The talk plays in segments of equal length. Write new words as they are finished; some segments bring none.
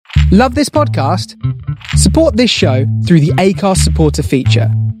Love this podcast? Support this show through the Acast supporter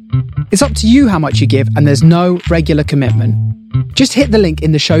feature. It's up to you how much you give, and there's no regular commitment. Just hit the link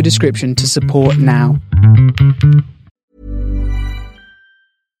in the show description to support now.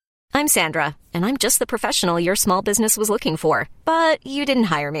 I'm Sandra, and I'm just the professional your small business was looking for. But you didn't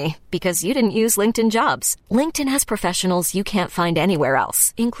hire me because you didn't use LinkedIn Jobs. LinkedIn has professionals you can't find anywhere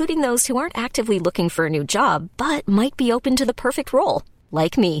else, including those who aren't actively looking for a new job, but might be open to the perfect role,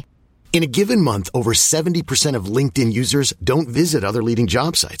 like me. In a given month, over 70% of LinkedIn users don't visit other leading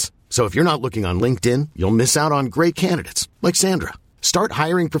job sites. So if you're not looking on LinkedIn, you'll miss out on great candidates like Sandra. Start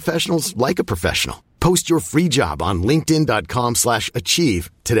hiring professionals like a professional. Post your free job on linkedin.com/achieve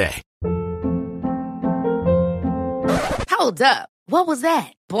today. Hold up. What was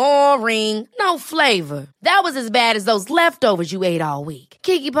that? Boring. No flavor. That was as bad as those leftovers you ate all week.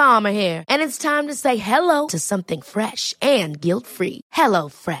 Keke Palmer here. And it's time to say hello to something fresh and guilt-free. Hello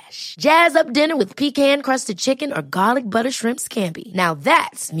Fresh. Jazz up dinner with pecan-crusted chicken or garlic butter shrimp scampi. Now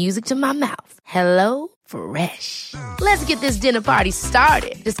that's music to my mouth. Hello Fresh. Let's get this dinner party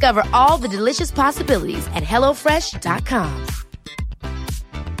started. Discover all the delicious possibilities at HelloFresh.com.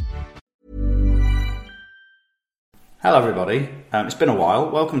 Hello everybody, it's been a while.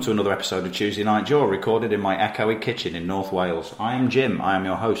 Welcome to another episode of Tuesday Night Jaw, recorded in my echoey kitchen in North Wales. I am Jim, I am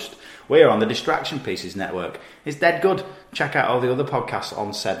your host. We are on the Distraction Pieces network. It's dead good. Check out all the other podcasts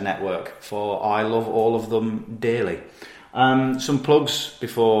on said network, for I love all of them dearly. Some plugs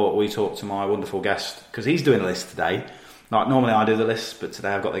before we talk to my wonderful guest, because he's doing a list today. Like, normally I do the list, but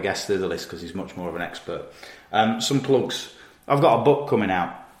today I've got the guest to do the list because he's much more of an expert. Some plugs. I've got a book coming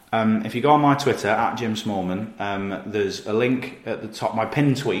out. If you go on my Twitter, at Jim Smallman, there's a link at the top. My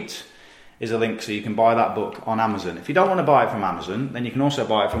pinned tweet is a link so you can buy that book on Amazon. If you don't want to buy it from Amazon, then you can also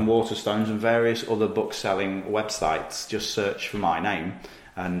buy it from Waterstones and various other book-selling websites. Just search for my name.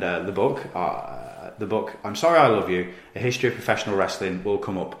 And the book, I'm Sorry I Love You, A History of Professional Wrestling, will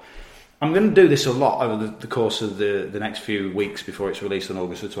come up. I'm going to do this a lot over the course of the next few weeks before it's released on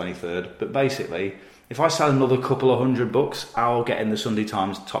August the 23rd. But basically, if I sell another couple of hundred books, I'll get in the Sunday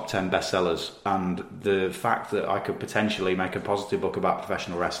Times top 10 bestsellers. And the fact that I could potentially make a positive book about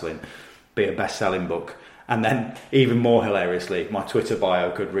professional wrestling be a best-selling book, and then even more hilariously, my Twitter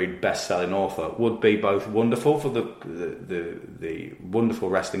bio could read best-selling author, would be both wonderful for the wonderful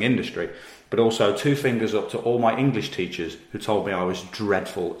wrestling industry, but also two fingers up to all my English teachers who told me I was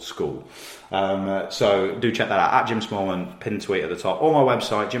dreadful at school. So do check that out, at Jim Smallman, pinned tweet at the top, or my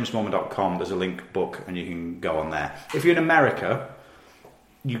website, jimsmallman.com. There's a link book and you can go on there. If you're in America,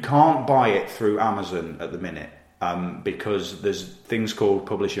 you can't buy it through Amazon at the minute, because there's things called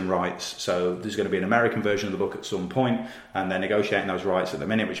publishing rights. So there's going to be an American version of the book at some point, and they're negotiating those rights at the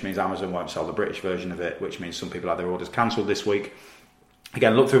minute, which means Amazon won't sell the British version of it, which means some people have their orders cancelled this week.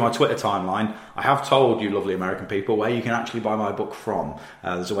 Again, look through my Twitter timeline. I have told you lovely American people where you can actually buy my book from.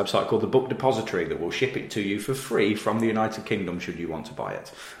 There's a website called The Book Depository that will ship it to you for free from the United Kingdom should you want to buy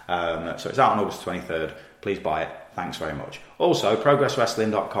it. So it's out on August 23rd. Please buy it. Thanks very much. Also,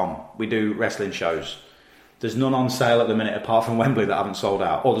 progresswrestling.com. We do wrestling shows. There's none on sale at the minute apart from Wembley that haven't sold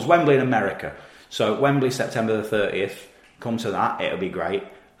out. Or there's Wembley in America. So Wembley, September the 30th. Come to that. It'll be great.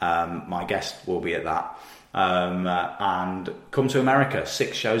 My guest will be at that. And come to America.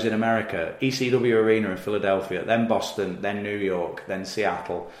 6 shows in America. ECW Arena in Philadelphia. Then Boston. Then New York. Then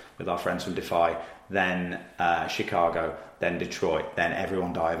Seattle with our friends from Defy. Then Chicago. Then Detroit. Then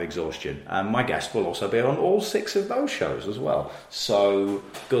Everyone Die of Exhaustion. My guest will also be on all 6 of those shows as well. So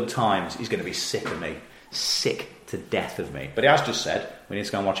good times. He's going to be sick of me. Sick to death of me. But he has just said we need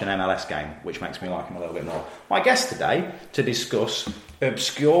to go and watch an MLS game, which makes me like him a little bit more. My guest today to discuss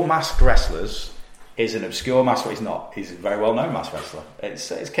obscure masked wrestlers is an obscure masked wrestler. He's not. He's a very well-known masked wrestler. It's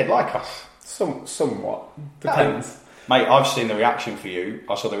Kid Lycos. Somewhat. Depends. Mate, I've seen the reaction for you.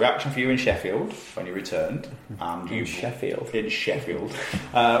 I saw the reaction for you in Sheffield when you returned. And In Sheffield,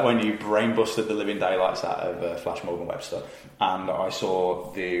 when you brain-busted the living daylights out of Flash Morgan Webster. And I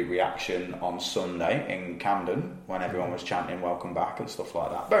saw the reaction on Sunday in Camden when everyone was chanting welcome back and stuff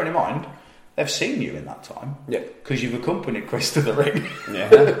like that. Bearing in mind, they've seen you in that time. Yeah. Because you've accompanied Chris to the ring.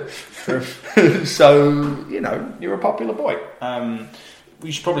 Yeah, true. So, you know, you're a popular boy.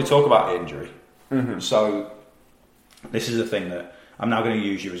 We should probably talk about the injury. Mm-hmm. So, this is the thing that I'm now going to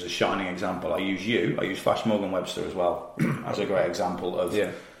use you as a shining example. I use Flash Morgan Webster as well as a great example of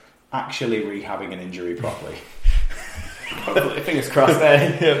actually rehabbing an injury properly. Fingers crossed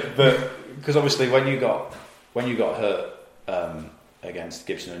there. Yeah, but because obviously when you got hurt against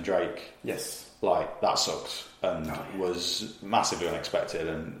Gibson and Drake, yes, like that sucked and was massively unexpected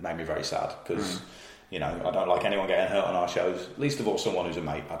and made me very sad because You know, I don't like anyone getting hurt on our shows. Least of all, someone who's a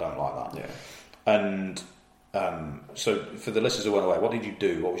mate. I don't like that. Yeah. And so, for the listeners who weren't aware, what did you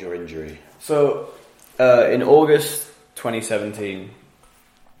do? What was your injury? So, in August 2017,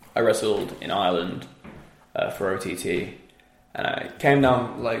 I wrestled in Ireland for OTT, and I came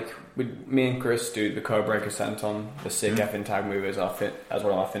down with me and Chris do the Code Breaker Senton, the sick effing tag move as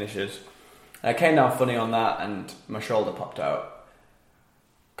one of our finishes. And I came down funny on that, and my shoulder popped out.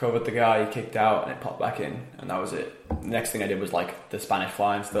 Covered the guy, he kicked out, and it popped back in, and that was it. The next thing I did was the Spanish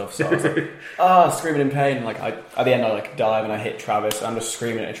fly and stuff. So I was like, screaming in pain. And at the end, I dive and I hit Travis. And I'm just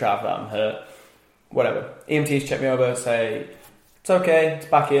screaming at Trav that I'm hurt. Whatever. EMTs check me over, say it's okay, it's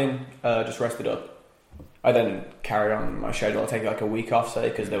back in, just rest it up. I then carried on my schedule. I take a week off, say,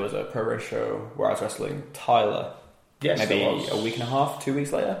 because there was a pro race show where I was wrestling Tyler. Yes, maybe a week and a half, 2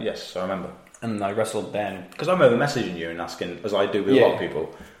 weeks later. Yes, I remember. And I wrestled then. Because I remember messaging you and asking, as I do with a lot of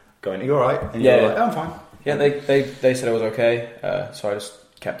people, going, "Are you all right?" And yeah, you were like, "Oh, I'm fine." Yeah, they said I was okay, so I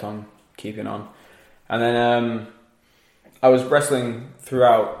just kept on keeping on. And then I was wrestling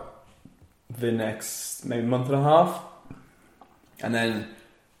throughout the next maybe month and a half. And then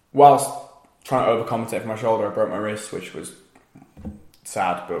whilst trying to overcompensate for my shoulder, I broke my wrist, which was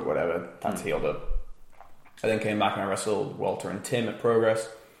sad, but whatever, that's healed up. I then came back and I wrestled Walter and Tim at Progress.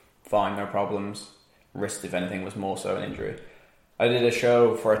 Fine, no problems. Wrist, if anything, was more so an injury. I did a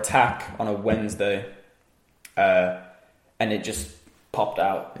show for Attack on a Wednesday, and it just popped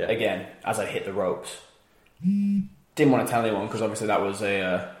out again as I hit the ropes. Didn't want to tell anyone because obviously that was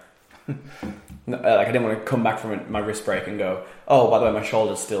a... I didn't want to come back from my wrist break and go, oh, by the way, my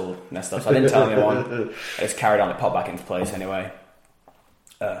shoulder's still messed up. So I didn't tell anyone. I just carried on. It popped back into place anyway.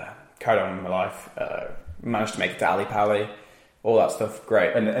 Carried on with my life. Managed to make it to Ali Pali. All that stuff,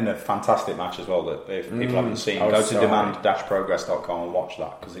 great. And a fantastic match as well that if people haven't seen, go to demand-progress.com and watch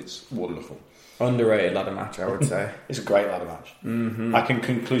that because it's wonderful. Underrated ladder match, I would say. It's a great ladder match. Mm-hmm. I can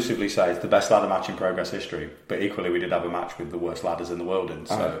conclusively say it's the best ladder match in Progress history, but equally we did have a match with the worst ladders in the world in,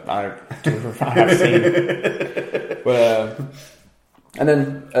 so... I have seen. But, and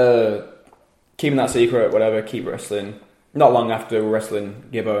then, keeping that secret, whatever, keep wrestling. Not long after wrestling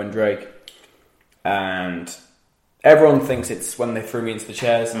Gibbo and Drake, and everyone thinks it's when they threw me into the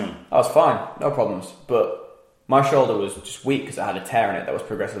chairs. I was fine, no problems, but my shoulder was just weak because I had a tear in it that was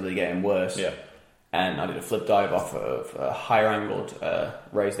progressively getting worse. Yeah. And I did a flip dive off of a higher angled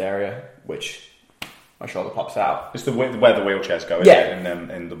raised area, which my shoulder pops out. It's where the wheelchairs go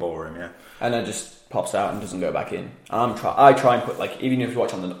in the ballroom, yeah. And it just pops out and doesn't go back in. And I try and put, even if you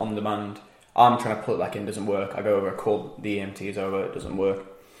watch on demand, I'm trying to put it back in, doesn't work. I go over, call the EMTs over, it doesn't work.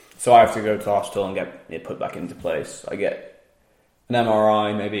 So I have to go to the hospital and get it put back into place. I get an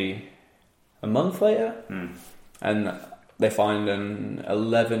MRI maybe a month later, and they find an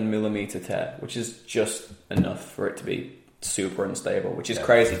 11mm tear, which is just enough for it to be super unstable, which is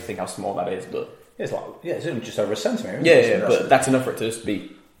crazy to think how small that is. But it's it's just over a centimetre. But that's enough for it to just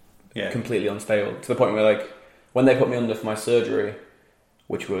be completely unstable, to the point where when they put me under for my surgery,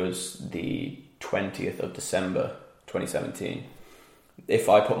 which was the 20th of December 2017, if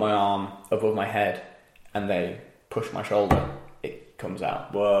I put my arm above my head and they push my shoulder, it comes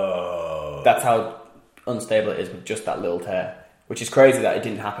out. Whoa. That's how unstable it is with just that little tear, which is crazy that it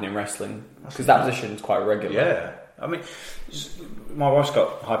didn't happen in wrestling, because that position is quite regular. Yeah. I mean, my wife's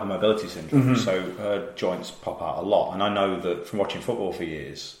got hypermobility syndrome, so her joints pop out a lot, and I know that from watching football for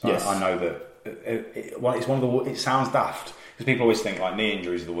years, I know that it's one of the... It sounds daft, because people always think knee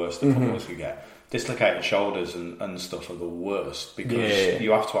injuries are the worst that footballers could get. Dislocated shoulders and stuff are the worst, because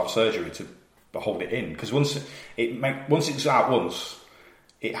you have to have surgery to hold it in, because once it's out once,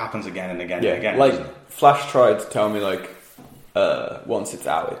 it happens again and again and again. Flash tried to tell me once it's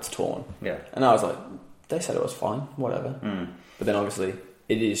out, it's torn. Yeah. And I was like, they said it was fine, whatever. But then obviously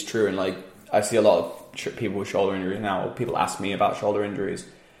it is true, and I see a lot of people with shoulder injuries now. People ask me about shoulder injuries,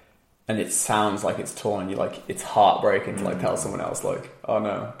 and it sounds like it's torn. It's heartbreaking to tell someone else oh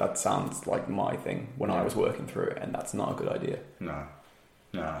no, that sounds like my thing when I was working through it, and that's not a good idea. No.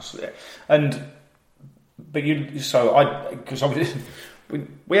 Because obviously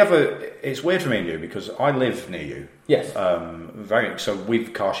we have it's weird for me and you, because I live near you. Yes. So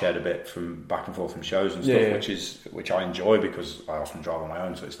we've car shared a bit from back and forth from shows and stuff, which I enjoy, because I often drive on my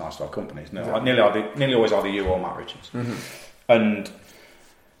own, so it's nice to have company. Nearly always either you or Matt Richards. And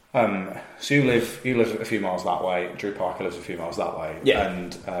so you live a few miles that way. Drew Parker lives a few miles that way. Yeah.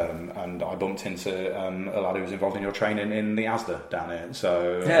 And I bumped into a lad who was involved in your training in the Asda down here.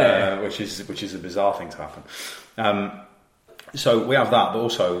 So which is a bizarre thing to happen. So we have that, but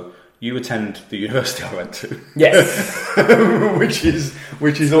also you attend the university I went to. Yes. which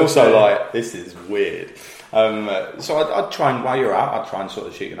is also like, this is weird. So I'd try and, while you're out, I'd try and sort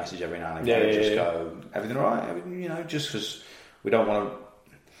of shoot you a message every now and again and just go, everything all right? Just because we don't want to...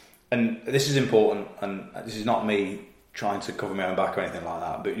 And this is important, and this is not me trying to cover my own back or anything like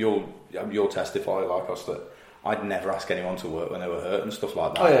that, but you'll testify like us that I'd never ask anyone to work when they were hurt and stuff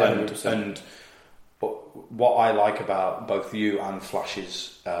like that. Oh, yeah, but what I like about both you and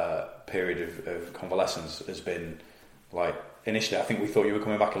Flash's period of convalescence has been, like, initially I think we thought you were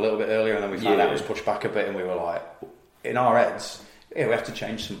coming back a little bit earlier, and then we found out it was pushed back a bit, and we were like, in our heads, we have to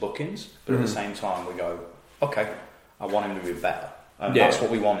change some bookings, but at the same time we go, okay, I want him to be better. And that's what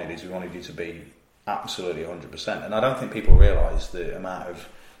we wanted, is we wanted you to be absolutely 100%. And I don't think people realise the amount of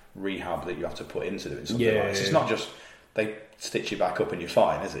rehab that you have to put into doing something like this. It's not just they stitch you back up and you're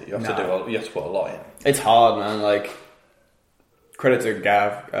fine, is it? You have to you have to put a lot in. It's hard, man. Like, credit to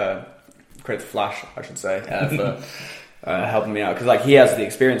Gav, credit to Flash, I should say, for helping me out, because like he has the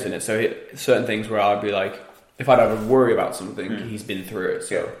experience in it. So certain things where I'd be like, if I'd ever worry about something, he's been through it.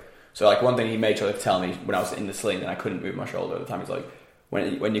 So like one thing he made sure to tell me when I was in the sling and I couldn't move my shoulder at the time, he's like,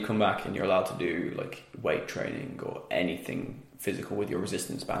 when you come back and you're allowed to do like weight training or anything physical with your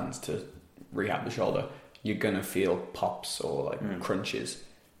resistance bands to rehab the shoulder, you're gonna feel pops or like crunches.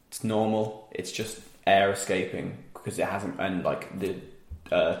 It's normal. It's just air escaping because it hasn't, and like the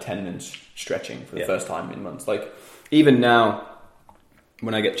tendons stretching for the first time in months. Like even now,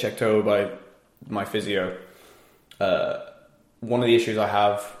 when I get checked over by my physio, one of the issues I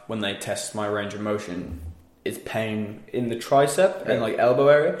have when they test my range of motion is pain in the tricep and like elbow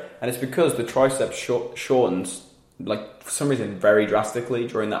area, and it's because the tricep shortens like for some reason very drastically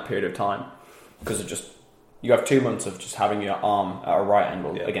during that period of time, because of just, you have 2 months of just having your arm at a right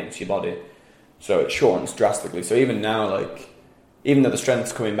angle against your body, so it shortens drastically. So even now, like, even though the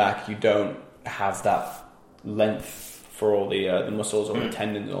strength's coming back, you don't have that length for all the muscles or the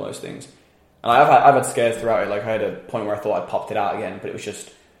tendons and all those things. And I've had scares throughout it. Like I had a point where I thought I popped it out again, but it was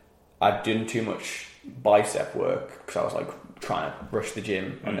just I'd done too much bicep work because I was like trying to rush the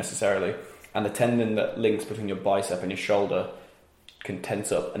gym unnecessarily, and the tendon that links between your bicep and your shoulder can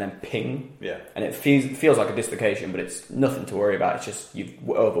tense up and then ping. And it feels like a dislocation, but it's nothing to worry about. It's just you've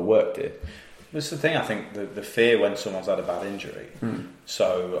overworked it. That's the thing. I think the fear when someone's had a bad injury.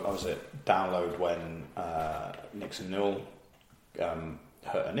 So I was at Download when Nixon Newell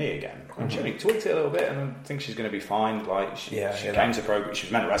hurt her knee again, and she only tweaked it a little bit, and I think she's going to be fine. Like she came to progress. She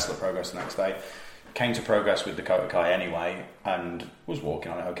was meant to wrestle at Progress the next day. Came to Progress with Dakota Kai anyway, and was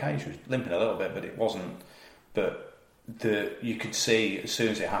walking on it okay. She was limping a little bit, but it wasn't. But you could see as soon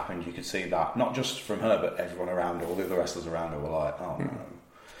as it happened, you could see that not just from her, but everyone around her, all the other wrestlers around her were like, "Oh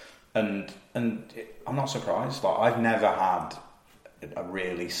no." And I'm not surprised. Like I've never had a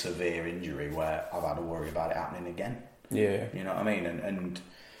really severe injury where I've had to worry about it happening again. Yeah, you know what I mean.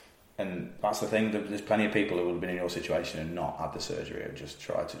 And that's the thing. There's plenty of people who would have been in your situation and not had the surgery and just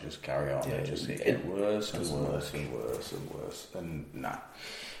tried to just carry on. And just get worse and worse and worse and worse. And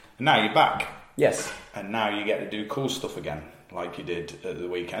now you're back. Yes. And now you get to do cool stuff again, like you did at the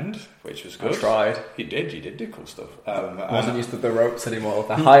weekend, which was good. I tried. You did do cool stuff. I wasn't used to the ropes anymore.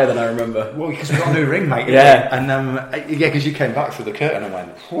 They're higher than I remember. Well, because we got a new ring, mate. Yeah. And because you came back through the curtain and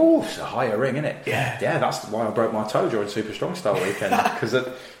went, "Oh, it's a higher ring, isn't it?" Yeah. Yeah, that's why I broke my toe during Super Strong Style weekend, because it's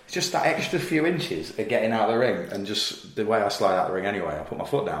just that extra few inches of getting out of the ring, and just the way I slide out of the ring anyway. I put my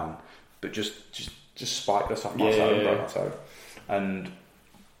foot down, but just spiked us off my toe and broke my toe. And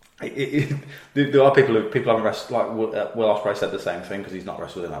there are people haven't wrestled, like Will Ospreay said the same thing because he's not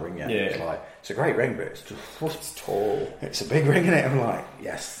wrestled in that ring yet. It's like, it's a great ring, but it's tall. It's a big ring, isn't it? I'm like,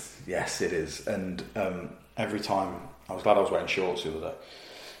 yes, it is. And every time, I was glad I was wearing shorts the other day,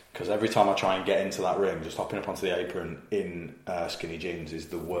 because every time I try and get into that ring, just hopping up onto the apron in skinny jeans is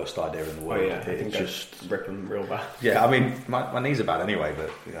the worst idea in the world. It's just rip them real bad. Yeah, I mean, my knees are bad anyway, but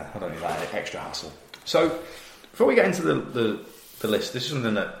I don't need that extra hassle. So before we get into the list, this is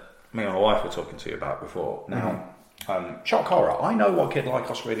something that me and my wife were talking to you about before. Now, shock horror. I know what Kid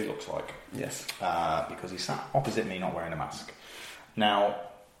Lykos really looks like. Yes. Because he sat opposite me not wearing a mask. Now,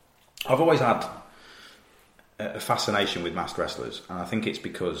 I've always had a fascination with masked wrestlers, and I think it's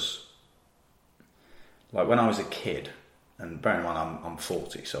because, like, when I was a kid, and bearing in mind I'm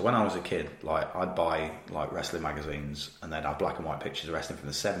 40, so when I was a kid, like, I'd buy like wrestling magazines, and they'd have black and white pictures of wrestling from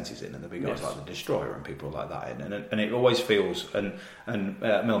the 70s in, and there'd be guys like the Destroyer and people like that in, and it always feels, and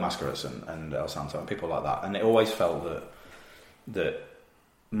Mil Mascaras and El Santo and people like that, and it always felt that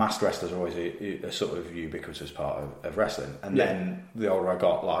masked wrestlers are always a sort of ubiquitous part of wrestling. And then the older I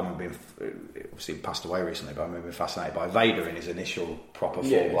got, like I remember being, obviously he passed away recently, but I remember being fascinated by Vader in his initial proper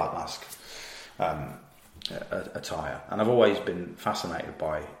full black mask attire. And I've always been fascinated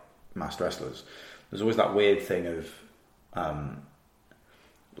by masked wrestlers. There's always that weird thing of,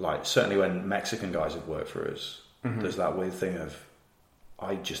 like certainly when Mexican guys have worked for us, there's that weird thing of,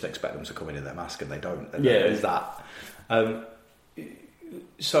 I just expect them to come in their mask and they don't. And there's that.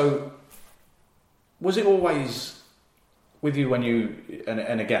 So, was it always with you when you?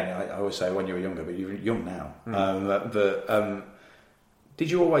 And again, I always say when you were younger, but you're young now. Did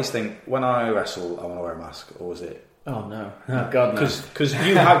you always think when I wrestle, I want to wear a mask, or was it? Oh no! Oh God, no! Because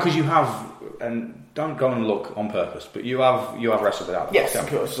you have, and don't go and look on purpose, but you have wrestled without the mask. Yes, of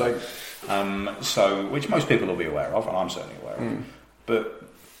course. So which most people will be aware of, and I'm certainly aware of. But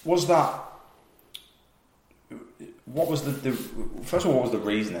was that? What was the first of all? What was the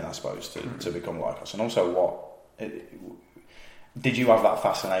reasoning, I suppose, to become like us, and also did you have that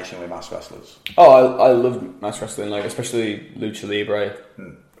fascination with masked wrestlers? Oh, I loved masked wrestling, like especially Lucha Libre.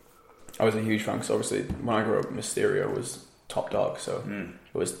 I was a huge fan because obviously when I grew up, Mysterio was top dog, so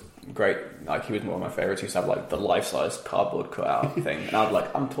it was great. Like he was one of my favorites. He used to have like the life-size cardboard cutout thing, and I'd be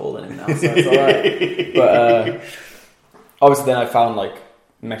like, I'm taller than him now, so it's alright. But obviously, then I found like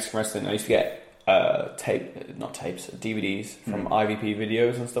Mexican wrestling. I used to get DVDs from IVP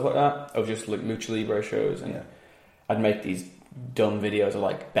videos and stuff like that of just like Lucha Libre shows, and I'd make these dumb videos of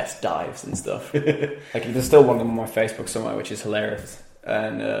like best dives and stuff. Like there's still one of them on my Facebook somewhere, which is hilarious.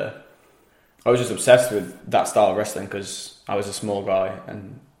 And I was just obsessed with that style of wrestling because I was a small guy,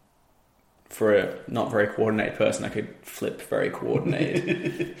 and for a not very coordinated person, I could flip very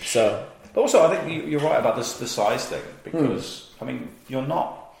coordinated. So, but also I think you're right about the size thing because I mean you're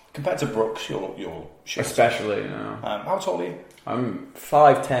not. Compared to Brooks, you're short. Especially, you know. How tall are you? I'm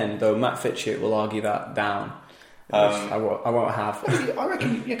 5'10", though Matt Fitchett will argue that down. I won't have. I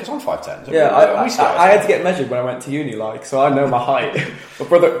reckon, because I'm 5'10". So yeah, I had to get measured when I went to uni, like, so I know my height. But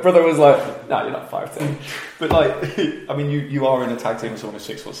brother was like, no, you're not 5'10". But like, I mean, you are in a tag team with someone who's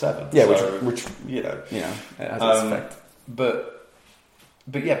 6'7". Yeah, so, which it has its effect.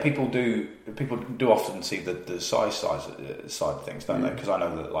 But yeah, people do often see the size side of things, don't they? Because I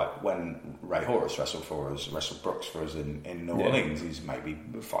know that like when Ray Horus wrestled Brooks for us in New Orleans, he's maybe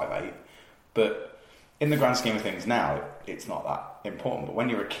 5'8". But in the grand scheme of things now, it's not that important. But when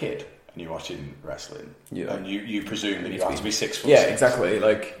you're a kid and you're watching wrestling, and you presume that you have to be 6'6". Yeah, exactly.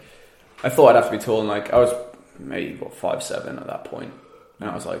 Like I thought I'd have to be tall, and like I was maybe 5'7" at that point,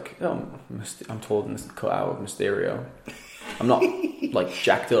 and I was like, oh, I'm taller than this cutout of Mysterio. I'm not like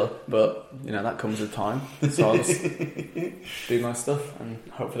jacked up, but you know that comes with time. So I'll just do my stuff and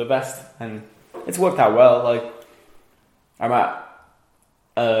hope for the best. And it's worked out well. Like I'm at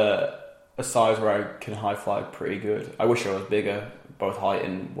a size where I can high fly pretty good. I wish I was bigger, both height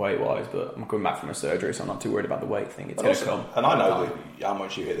and weight wise, but I'm coming back from a surgery, so I'm not too worried about the weight thing. It's going to come. And I know how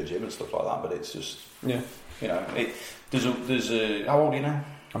much you hit the gym and stuff like that, but it's just you know, there's a. How old are you now?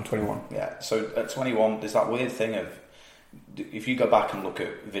 I'm 21. Yeah. So at 21, there's that weird thing of. If you go back and look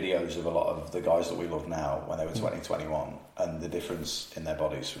at videos of a lot of the guys that we love now when they were 20, 21 and the difference in their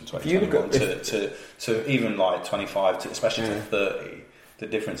bodies from 2021 to even like 25 to especially to 30, the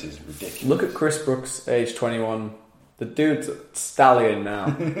difference is ridiculous. Look at Chris Brooks, age 21. The dude's a stallion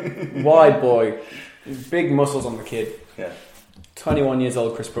now. Wide boy, big muscles on the kid. Yeah. 21 years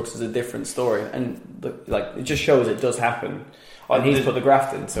old Chris Brooks is a different story, and like it just shows it does happen. And he's put the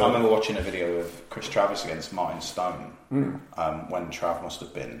graft in. So I remember watching a video of Chris Travis against Martin Stone when Trav must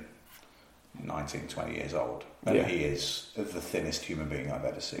have been 19, 20 years old. And he is the thinnest human being I've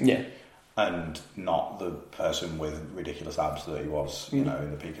ever seen. Yeah. And not the person with ridiculous abs that he was, you know,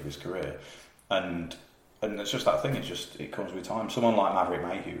 in the peak of his career. And it's just that thing, it comes with time. Someone like Maverick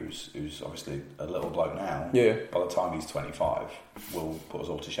Mayhew, who's obviously a little bloke now, by the time he's 25, will put us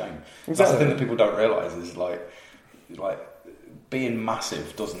all to shame. Exactly. That's the thing that people don't realise is like being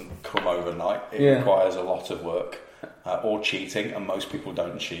massive doesn't come overnight. It requires a lot of work or cheating, and most people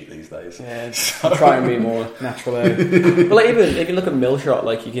don't cheat these days. Yeah, so. Try and be more natural. But like, even if you look at Millshot,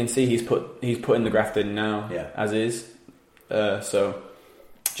 like you can see he's putting the graft in now, as is. So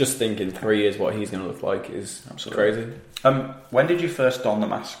just thinking 3 years what he's going to look like is absolutely crazy. When did you first don the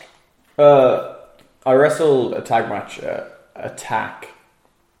mask? I wrestled a tag match at Attack,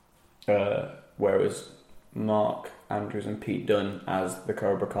 where it was Mark Andrews and Pete Dunne as the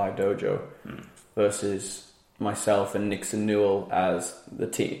Cobra Kai Dojo versus myself and Nixon Newell as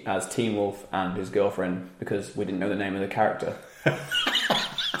Teen Wolf and his girlfriend, because we didn't know the name of the character.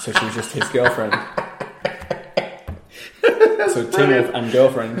 So she was just his girlfriend. So Teen Wolf and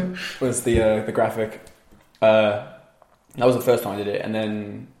Girlfriend was the graphic. That was the first time I did it, and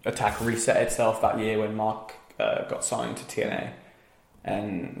then Attack reset itself that year when Mark got signed to TNA,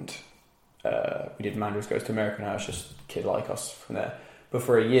 and we did Mandris Goes to America, and I was just Kid Like Us from there. But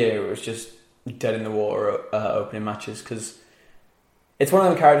for a year, it was just dead in the water opening matches, because it's one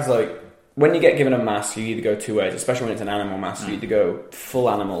of them characters, like, when you get given a mask, you either go two ways, especially when it's an animal mask, you either go full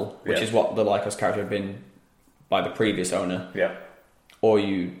animal, which is what the Like Us character had been by the previous owner, or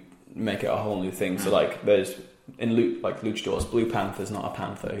you make it a whole new thing. So, like, there's... in Luchadors, Blue Panther's not a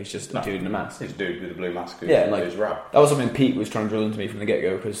panther, he's just a dude in a mask. He's a dude with a blue mask who's that was something Pete was trying to drill into me from the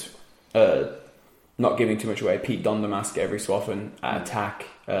get-go, because not giving too much away, Pete donned the mask every so often at Attack,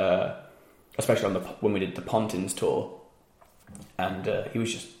 especially when we did the Pontins tour, and he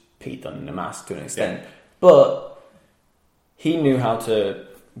was just Pete donning the mask to an extent, but he knew how to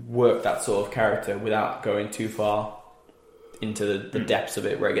work that sort of character without going too far into the depths of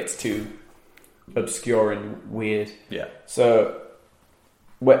it, where it gets too obscure and weird. Yeah. So,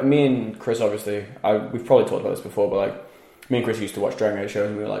 me and Chris, obviously, we've probably talked about this before, but like, me and Chris used to watch Dragon Age shows,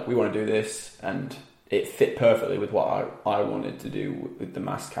 and we were like, we want to do this, and it fit perfectly with what I wanted to do with the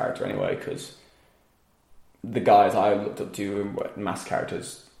masked character anyway, because the guys I looked up to and masked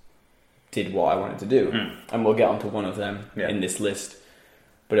characters did what I wanted to do, and we'll get onto one of them in this list.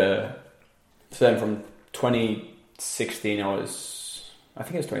 But so then from 2016, I was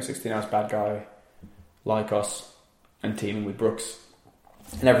Bad Guy, Like Us, and teaming with Brooks,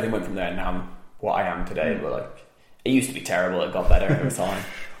 and everything went from there. And now I'm what I am today. But like, it used to be terrible. It got better over time.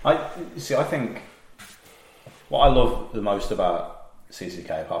 I think what I love the most about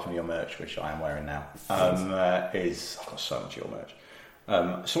CCK, apart from your merch, which I am wearing now, is I've got so much of your merch.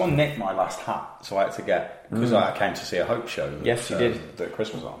 Someone nicked my last hat, so I had to get, because I came to see a Hope show. Yes, you did. That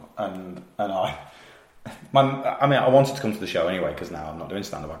Chris was on, and I wanted to come to the show anyway, because now I'm not doing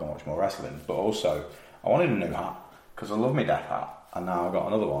stand-up, I can watch more wrestling, but also I wanted a new hat, because I love my death hat, and now I've got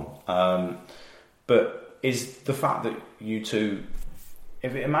another one. But is the fact that you two,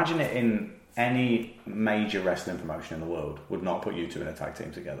 imagine it in any major wrestling promotion in the world, would not put you two in a tag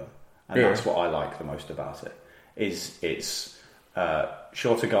team together, and that's what I like the most about it, is it's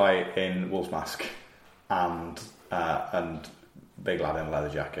shorter guy in wolf mask and big lad in a leather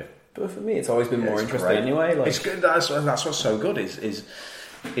jacket. But for me, it's always been more interesting great. Anyway. Like... It's good. That's what's so good. Is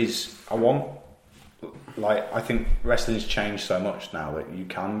I want, like, I think wrestling's changed so much now that you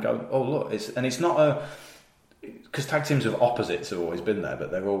can go, oh look, it's not because tag teams of opposites have always been there,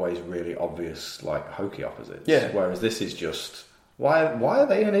 but they're always really obvious, like, hokey opposites. Yeah. Whereas this is just, why are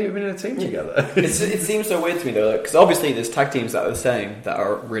they even in a team together? It seems so weird to me though, because obviously there's tag teams that are the same that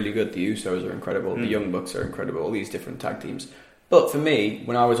are really good. The Usos are incredible. The Young Bucks are incredible. All these different tag teams. But for me,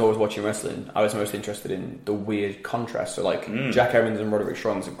 when I was always watching wrestling, I was most interested in the weird contrast. So, like, Jack Evans and Roderick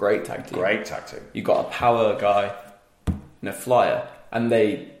Strong's a great tag team. Great tag team. You've got a power guy and a flyer, and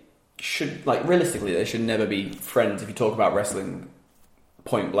they should, like, realistically, they should never be friends if you talk about wrestling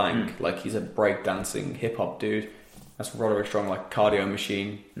point blank. Like, he's a breakdancing hip-hop dude. That's Roderick Strong, like, cardio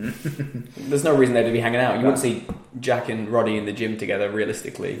machine. There's no reason they'd be hanging out. You wouldn't see Jack and Roddy in the gym together,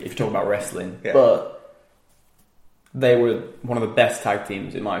 realistically, if you talk about wrestling. Yeah. But... they were one of the best tag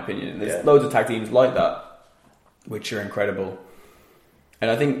teams, in my opinion. There's loads of tag teams like that, which are incredible.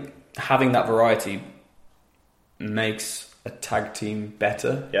 And I think having that variety makes a tag team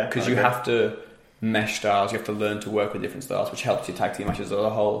better. Because you have to mesh styles, you have to learn to work with different styles, which helps your tag team matches as a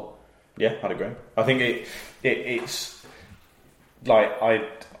whole. Yeah, I'd agree. I think it's like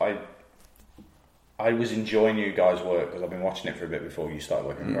I was enjoying you guys' work because I've been watching it for a bit before you started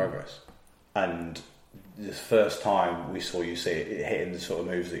working in Progress, and the first time we saw you see it hitting the sort of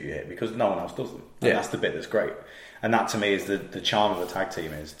moves that you hit, because no one else does them. And that's the bit that's great. And that to me is the charm of a tag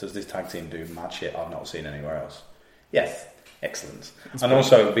team is, does this tag team do mad shit I've not seen anywhere else? Yes. Excellent. And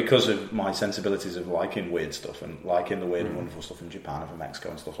also, because of my sensibilities of liking weird stuff and liking the weird and wonderful stuff from Japan and from Mexico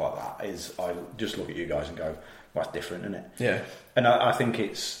and stuff like that, is I just look at you guys and go, well, that's different, isn't it? Yeah. And I think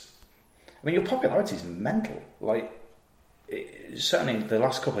your popularity is mental. Like, certainly the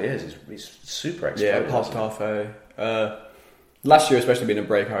last couple of years is super exploded. Yeah, popped off. Last year especially being a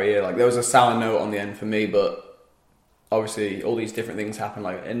breakout year, like there was a sour note on the end for me, but obviously all these different things happen,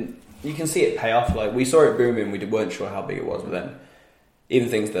 like, and you can see it pay off. Like, we saw it booming, we weren't sure how big it was, but then even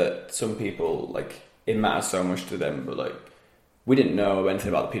things that some people, like, it matters so much to them, but like, we didn't know anything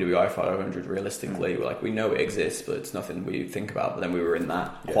about the PWI 500 realistically. We're like, we know it exists, but it's nothing we think about. But then we were in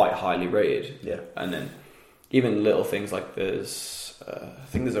that quite highly rated. Yeah. And then even little things like there's, I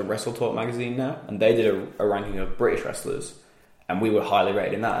think there's a Wrestle Talk magazine now, and they did a ranking of British wrestlers, and we were highly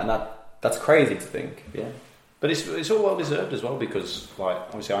rated in that, and that's crazy to think. Yeah. But it's all well deserved as well because, like,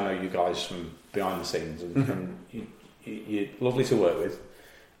 obviously I know you guys from behind the scenes, and you're lovely to work with,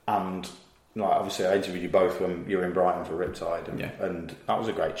 and like obviously I interviewed you both when you were in Brighton for Riptide, and that was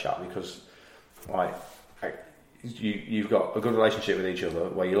a great chat because, like, you've got a good relationship with each other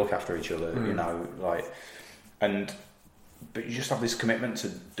where you look after each other, you know, like, but you just have this commitment to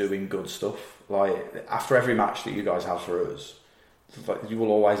doing good stuff. Like after every match that you guys have for us, like, you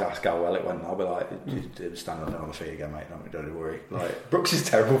will always ask how well it went. I'll be like, "You stand on the feet again, mate. Don't worry." Like Brooks is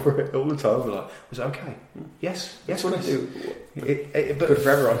terrible for it all the time. We're like, "Was it okay?" Yes, what I do. But good for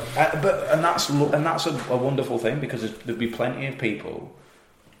everyone. And that's a wonderful thing because there'd be plenty of people.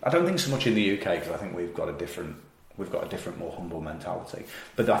 I don't think so much in the UK because I think we've got a different, more humble mentality.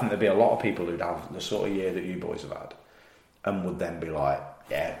 But I think there'd be a lot of people who'd have the sort of year that you boys have had, and would then be like,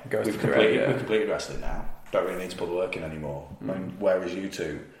 "Yeah, we've completed wrestling now. Don't really need to put the work in anymore." Whereas you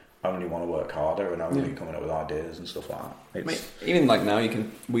two only want to work harder and only coming up with ideas and stuff like that. Even like now,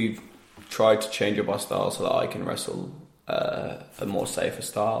 we've tried to change up our style so that I can wrestle a more safer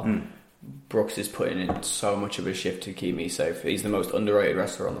style. Brooks is putting in so much of a shift to keep me safe. He's the most underrated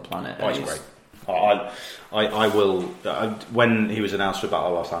wrestler on the planet. Oh, he's great. I will. When he was announced for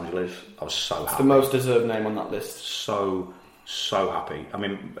Battle of Los Angeles, I was so happy. It's the most deserved name on that list. So happy. I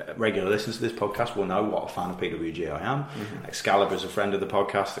mean, regular listeners to this podcast will know what a fan of PWG I am. Excalibur's a friend of the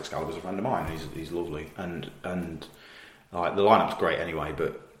podcast. Excalibur's a friend of mine. He's lovely, and like the lineup's great anyway.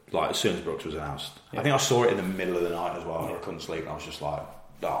 But like as soon as Brooks was announced, I think I saw it in the middle of the night as well. I couldn't sleep. And I was just like,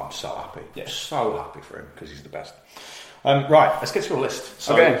 "Oh, I'm so happy. So happy for him because he's the best." Right, let's get to a list.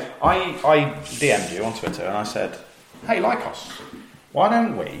 So I DM'd you on Twitter and I said, "Hey, Lycos, why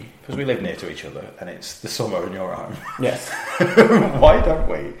don't we, because we live near to each other and it's the summer and you're at home, yes, why don't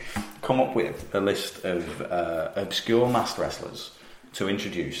we come up with a list of obscure masked wrestlers to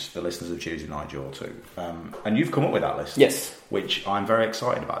introduce the listeners of Tuesday Night Jaw to?" And you've come up with that list, yes, which I'm very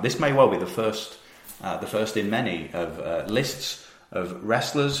excited about. This may well be the first in many of lists of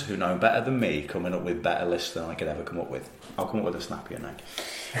wrestlers who know better than me coming up with better lists than I could ever come up with. I'll come up with a snappier name.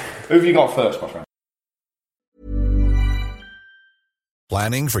 Who have you got first, my friend?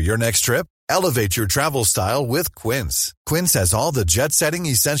 Planning for your next trip? Elevate your travel style with Quince. Quince has all the jet-setting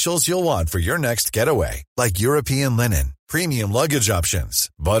essentials you'll want for your next getaway, like European linen, premium luggage options,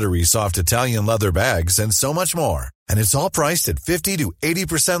 buttery soft Italian leather bags, and so much more. And it's all priced at 50 to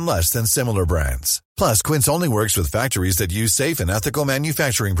 80% less than similar brands. Plus, Quince only works with factories that use safe and ethical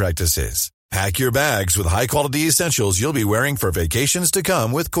manufacturing practices. Pack your bags with high-quality essentials you'll be wearing for vacations to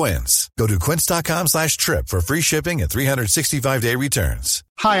come with Quince. Go to quince.com/trip for free shipping and 365-day returns.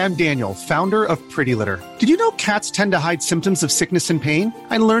 Hi, I'm Daniel, founder of Pretty Litter. Did you know cats tend to hide symptoms of sickness and pain?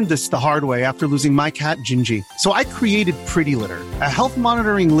 I learned this the hard way after losing my cat, Gingy. So I created Pretty Litter, a health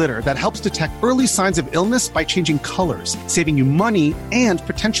monitoring litter that helps detect early signs of illness by changing colors, saving you money and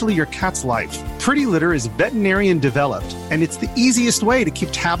potentially your cat's life. Pretty Litter is veterinarian developed, and it's the easiest way to keep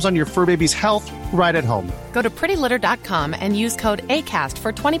tabs on your fur baby's health right at home. Go to prettylitter.com and use code ACAST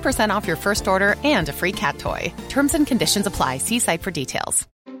for 20% off your first order and a free cat toy. Terms and conditions apply. See site for details.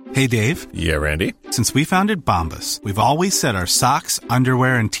 Hey, Dave. Yeah, Randy. Since we founded Bombas, we've always said our socks,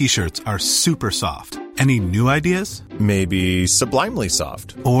 underwear, and T-shirts are super soft. Any new ideas? Maybe sublimely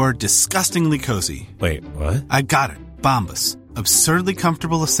soft. Or disgustingly cozy. Wait, what? I got it. Bombas. Absurdly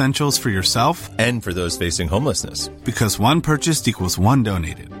comfortable essentials for yourself and for those facing homelessness. Because one purchased equals one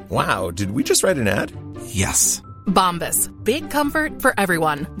donated. Wow, did we just write an ad? Yes. Bombas. Big comfort for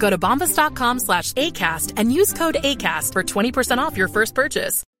everyone. Go to bombas.com/ACAST and use code ACAST for 20% off your first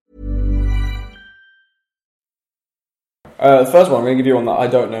purchase. The first one, I'm going to give you one that I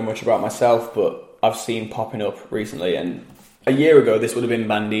don't know much about myself, but I've seen popping up recently. And a year ago, this would have been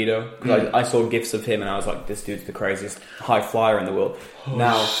Bandido. I saw gifs of him and I was like, this dude's the craziest high flyer in the world.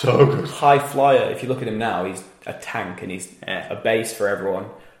 Now, so good. High flyer, if you look at him now, he's a tank and he's a base for everyone.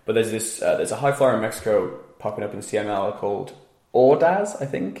 But there's a high flyer in Mexico popping up in CML called Audaz, I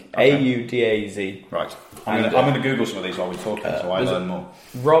think. Okay. Audaz. Right. I'm going to Google some of these while we're talking, so I learn more.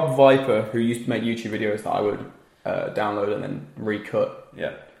 Rob Viper, who used to make YouTube videos that I would download and then recut.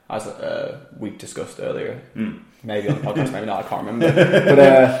 Yeah. As we discussed earlier. Maybe on the podcast, maybe not, I can't remember.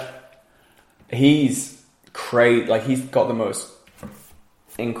 But he's great. Like, he's got the most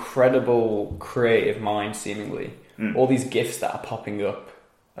incredible creative mind, seemingly. All these gifs that are popping up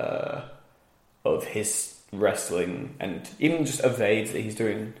of his wrestling and even just evades that he's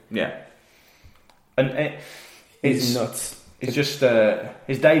doing. Yeah. And it's nuts. It's just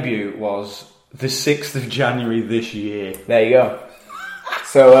his debut was the 6th of January this year. There you go.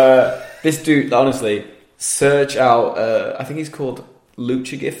 So this dude, honestly, search out I think he's called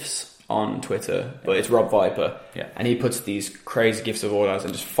Lucha Gifs on Twitter, but it's Rob Viper. Yeah. And he puts these crazy gifs of Ordaz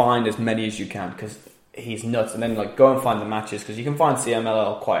and just find as many as you can because he's nuts. And then like go and find the matches because you can find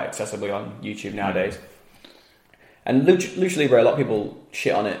CMLL quite accessibly on YouTube nowadays. And Lucha Libre, a lot of people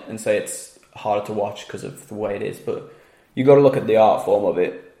shit on it and say it's harder to watch because of the way it is, but you got to look at the art form of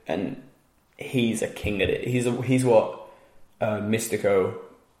it, and he's a king at it. He's what Mystico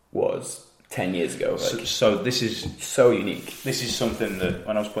was 10 years ago. Like, so this is so unique. This is something that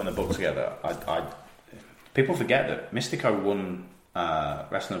when I was putting the book together, I people forget that Mystico won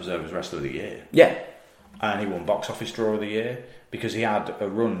Wrestling Observer's Wrestler of the Year. Yeah. And he won Box Office Draw of the Year because he had a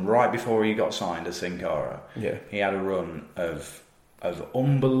run right before he got signed as Sin Cara. Yeah. He had a run of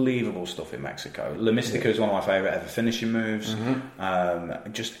unbelievable stuff in Mexico. La Mystico is one of my favourite ever finishing moves.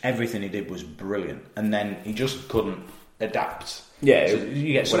 Just everything he did was brilliant. And then he just couldn't adapt. Yeah. So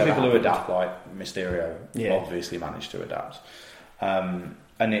you get some people who adapt, like Mysterio obviously managed to adapt. And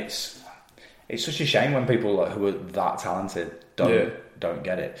it's such a shame when people who are that talented don't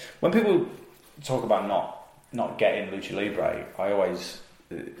get it. When people talk about not getting Lucha Libre, I always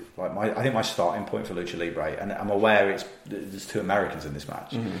I think my starting point for Lucha Libre, and I'm aware there's two Americans in this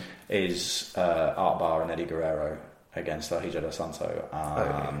match, is Art Barr and Eddie Guerrero against Hijo Del Santo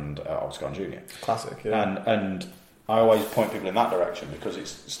and Oscar Jr. Classic, yeah. And I always point people in that direction because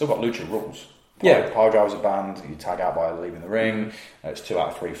it's still got Lucha rules. Power drivers are banned. You tag out by leaving the ring. It's 2 out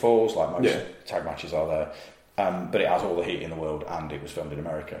of 3 falls, like most tag matches are there. But it has all the heat in the world, and it was filmed in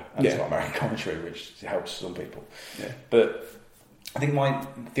America, and it's got American commentary, which helps some people. Yeah. But I think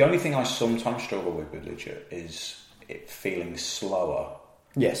the only thing I sometimes struggle with Lucha is it feeling slower.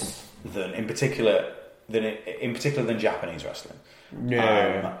 Yes. In particular than Japanese wrestling.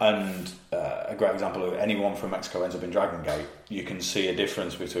 Yeah. And a great example of anyone from Mexico ends up in Dragon Gate, you can see a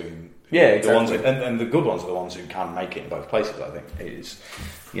difference between the ones and the good ones are the ones who can make it in both places. I think it's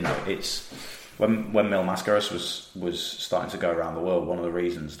when Mil Mascaras was starting to go around the world, one of the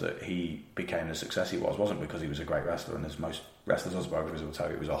reasons that he became the success he wasn't because he was a great wrestler, and as most wrestlers as biographies will tell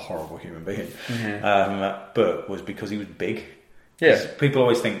you, he was a horrible human being, but was because he was big. Yeah. People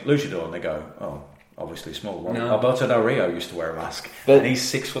always think luchador and they go, oh, obviously small. Well, no. Alberto Del Rio used to wear a mask, and he's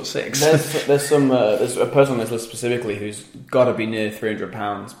 6'6". There's a person on this list specifically who's got to be near 300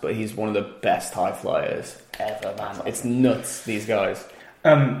 pounds, but he's one of the best high flyers ever, man. It's nuts, these guys.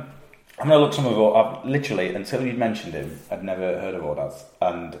 I'm going to look some of I've literally, until you mentioned him, I'd never heard of Ordaz,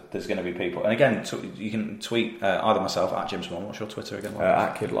 and there's going to be people, and again, you can tweet either myself at Jim Small. What's your Twitter again?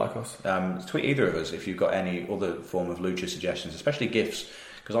 At Kid Lycos. Tweet either of us if you've got any other form of lucha suggestions, especially GIFs,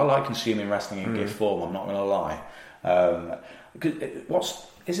 because I like consuming wrestling in GIF form. I'm not going to lie.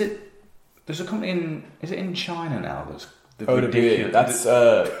 There's a company is it in China now that's OWE. That's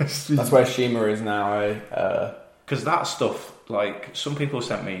where Shima is now. Because that stuff, like, some people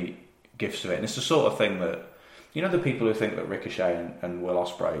sent me GIFs of it, and it's the sort of thing that, you know, the people who think that Ricochet and Will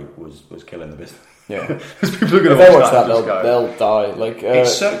Ospreay was killing the business. Yeah, there's people who are going to watch that. They'll die. Like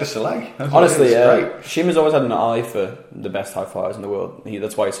it's Cirque du Soleil. Honestly, Shima's always had an eye for the best high flyers in the world.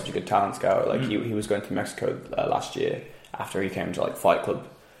 That's why he's such a good talent scout. Like he was going to Mexico last year after he came to like Fight Club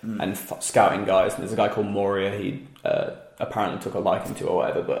and scouting guys. And there's a guy called Moria. He apparently took a liking to or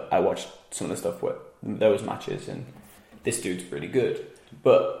whatever. But I watched some of the stuff with those matches, and this dude's really good.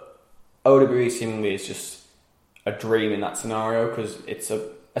 But OWE seemingly is just a dream in that scenario because it's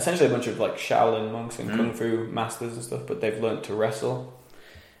essentially a bunch of like Shaolin monks and Kung Fu masters and stuff, but they've learnt to wrestle.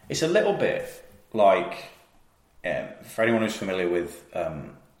 It's a little bit like, for anyone who's familiar with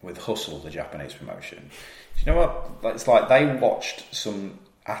Hustle, the Japanese promotion, do you know what? It's like they watched some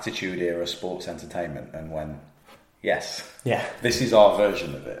Attitude Era sports entertainment and went, yes, this is our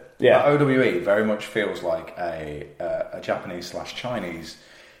version of it. Yeah, but OWE very much feels like a Japanese/Chinese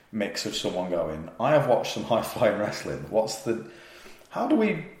mix of someone going, I have watched some high flying wrestling. How do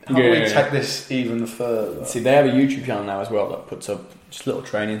we take this even further? See, they have a YouTube channel now as well that puts up just little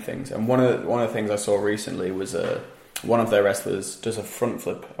training things. And one of the things I saw recently was one of their wrestlers does a front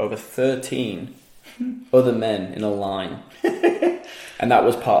flip over 13 other men in a line, and that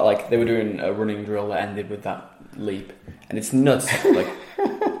was part, like, they were doing a running drill that ended with that leap, and it's nuts. Like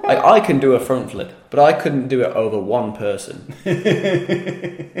I can do a front flip, but I couldn't do it over one person.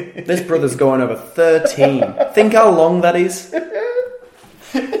 This brother's going over 13. Think how long that is.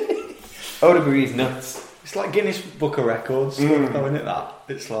 OWE's nuts. It's like Guinness Book of Records, isn't it? That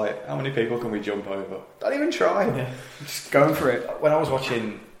it's like, how many people can we jump over? Don't even try. Yeah. Just going for it. When I was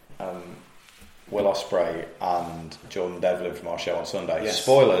watching Will Ospreay and Jordan Devlin from our show on Sunday,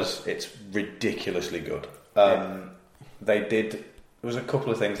 spoilers, it's ridiculously good. There was a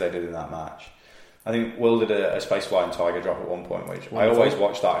couple of things they did in that match I think Will did a space flying tiger drop at one point, which I always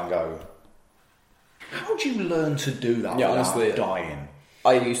watch that and go, how do you learn to do that without honestly, dying?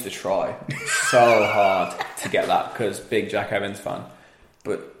 I used to try so hard to get that because big Jack Evans fan.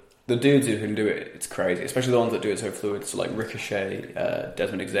 But the dudes who can do it, it's crazy. Especially the ones that do it so fluid. So like Ricochet,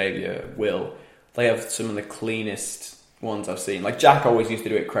 Desmond Xavier, Will. They have some of the cleanest ones I've seen. Like Jack always used to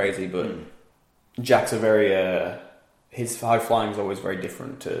do it crazy, but Jack's a very... his high flying is always very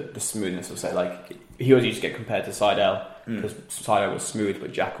different to the smoothness of, say, like... He always used to get compared to Seidel because Seidel was smooth,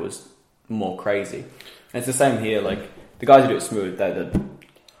 but Jack was more crazy. And it's the same here. Like, the guys who do it smooth,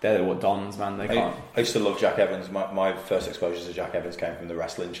 they're what Dons, man. They can't. I used to love Jack Evans. My first exposure to Jack Evans came from the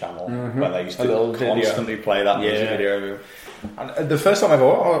Wrestling Channel, where they used to constantly play that music video. And the first time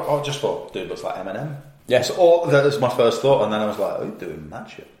I just thought, dude, looks like Eminem. Yeah. So that was my first thought, and then I was like, oh, you're doing mad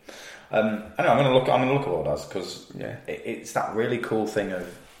shit. Anyway, I'm gonna look at what it does because it's that really cool thing of.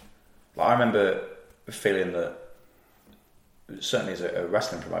 Like, I remember feeling that certainly as a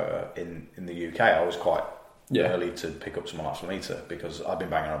wrestling promoter in the UK, I was quite early to pick up someone like Flamita because I'd been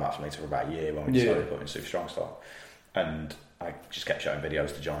banging on about Flamita for about a year when we started putting Super Strong Style, and I just kept showing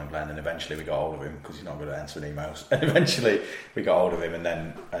videos to John and Glenn, and eventually we got hold of him because he's not good at answering emails. And eventually we got hold of him, and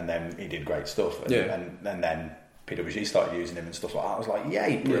then he did great stuff, and then PWG started using him and stuff like that. I was like,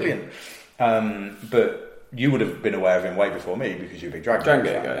 yay, brilliant! But you would have been aware of him way before me because you're a big Dragon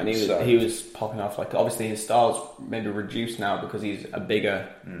Gate guy. And he was popping off. Like, obviously his style's maybe reduced now because he's a bigger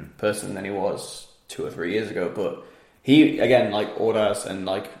person than he was 2 or 3 years ago. But he, again, like Ordaz and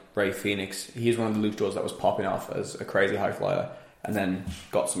like Ray Phoenix, he's one of the luchadors that was popping off as a crazy high flyer and then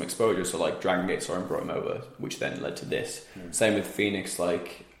got some exposure. So like Dragon Gate saw him, brought him over, which then led to this. Same with Phoenix,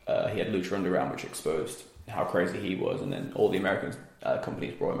 like he had Lucha Underground, which exposed how crazy he was, and then all the American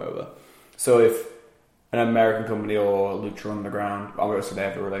companies brought him over. So if an American company or Lucha Underground, obviously they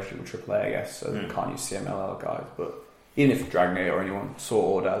have a relationship with AAA, I guess, so they can't use CMLL guys, but even if Dragon Gate or anyone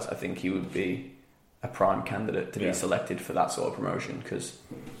saw Ordaz, I think he would be a prime candidate to be selected for that sort of promotion because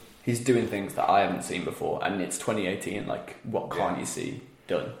he's doing things that I haven't seen before, and it's 2018, like, what can't you see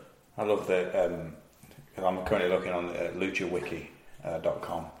done? I love that, I'm currently looking on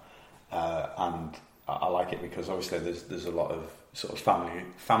luchawiki.com, and I like it because obviously there's a lot of sort of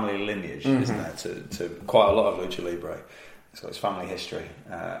family lineage, isn't there, to quite a lot of Lucha Libre. So it's family history.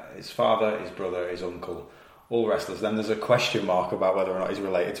 His father, his brother, his uncle, all wrestlers. Then there's a question mark about whether or not he's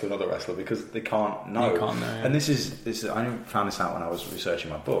related to another wrestler because they can't know. And this is I found this out when I was researching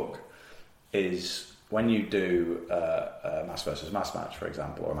my book, is when you do a mass versus mass match, for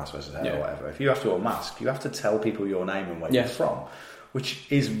example, or a mass versus hell or whatever, if you have to unmask, you have to tell people your name and where you're from, which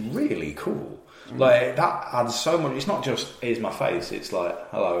is really cool. Like, that adds so much. It's not just, here's my face. It's like,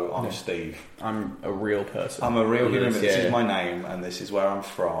 hello, I'm Steve. I'm a real person. I'm a real human. This is my name, and this is where I'm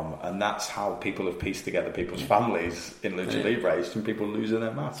from. And that's how people have pieced together people's families in Lucha Libre. It's from people losing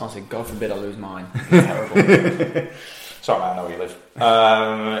their masks. Honestly, God forbid I lose mine. It's terrible. Sorry, man, I know where you live.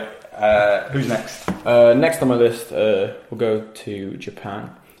 Who's next? Next on my list, we'll go to Japan.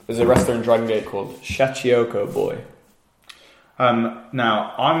 There's a wrestler in Dragon Gate called Shachioko Boy.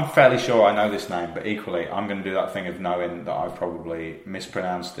 Now, I'm fairly sure I know this name, but equally, I'm going to do that thing of knowing that I've probably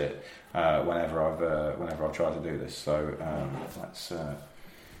mispronounced it whenever I've tried to do this. So let's.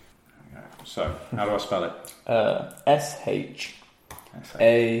 So, how do I spell it? SHACH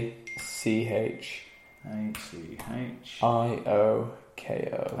IOKO.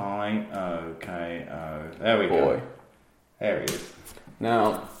 There we go. There he is.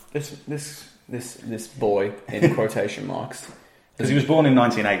 Now, this boy in quotation marks. Because he was born in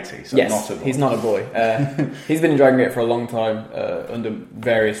 1980, so yes, not a boy. He's not a boy. He's been in Dragon Gate for a long time under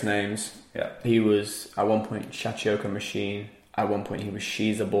various names. Yeah. He was, at one point, Shachioka Machine. At one point, he was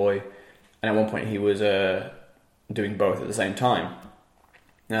Shiza Boy. And at one point, he was doing both at the same time.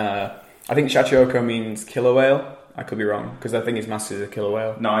 I think Shachioka means killer whale. I could be wrong, because I think his master is a killer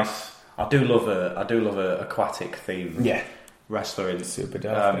whale. Nice. I do love a aquatic theme. Yeah. Wrestler in Super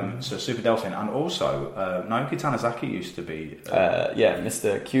Delphin. So Super Delphin, and also Naoki Tanizaki used to be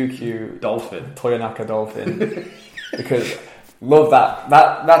Mr. QQ Dolphin, Toyonaka Dolphin, because love that.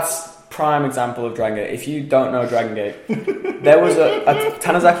 That's prime example of Dragon Gate. If you don't know Dragon Gate, there was a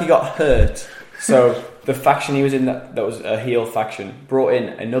Tanizaki got hurt, so the faction he was in that was a heel faction brought in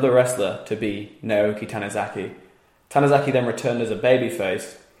another wrestler to be Naoki Tanizaki. Tanizaki then returned as a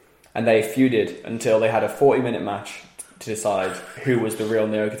babyface, and they feuded until they had a 40-minute match to decide who was the real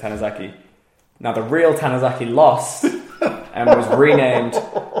Naoki Tanizaki. Now, the real Tanizaki lost and was renamed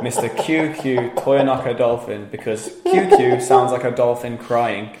Mr. QQ Toyonaka Dolphin because QQ sounds like a dolphin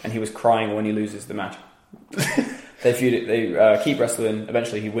crying, and he was crying when he loses the match. They feud it. They keep wrestling.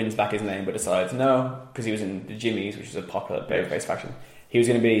 Eventually, he wins back his name, but decides no, because he was in the Jimmys, which is a popular babyface faction. He was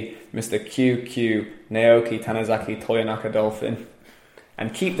going to be Mr. QQ Naoki Tanizaki Toyonaka Dolphin,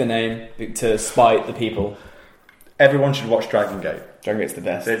 and keep the name to spite the people. Everyone should watch Dragon Gate. Dragon Gate's the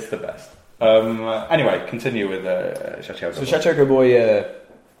best. It's the best. Anyway, continue with Shachoko. So Shachoko Boy,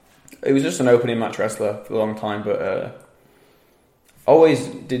 he was just an opening match wrestler for a long time, but always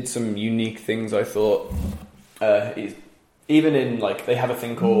did some unique things. I thought, even in like they have a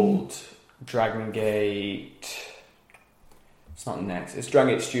thing called Dragon Gate. It's not Next. It's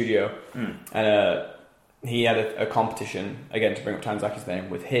Dragon Gate Studio, and he had a competition again to bring up Tanizaki's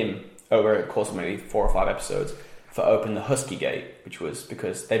name with him over the course of maybe 4 or 5 episodes for Open the Husky Gate, which was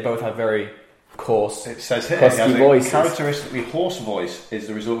because they both have very coarse, it says here, husky voices. Characteristically hoarse voice is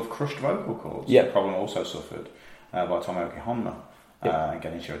the result of crushed vocal cords. Yeah. The problem also suffered by Tomoaki Honma and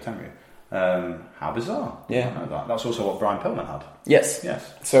Genichiro Tenryu. How bizarre. Yeah. I don't know that. That's also what Brian Pillman had. Yes.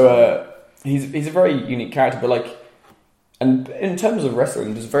 So he's a very unique character, but like, and in terms of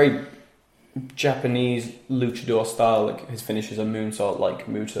wrestling, there's very Japanese luchador style. Like his finish is a moonsault like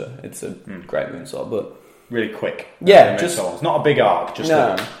Muta. It's a great moonsault, but really quick. Yeah, just it's not a big arc. Just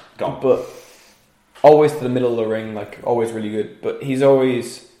gone. But always to the middle of the ring, like always really good. But he's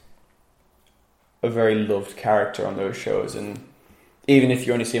always a very loved character on those shows, and even if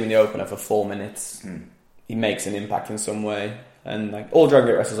you only see him in the opener for 4 minutes, he makes an impact in some way. And like all Dragon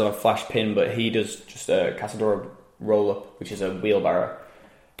Gate wrestlers have a flash pin, but he does just a Casadora roll up, which is a wheelbarrow,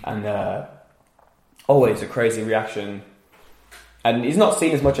 and always a crazy reaction. And he's not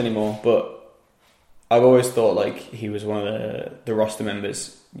seen as much anymore, but I've always thought like he was one of the roster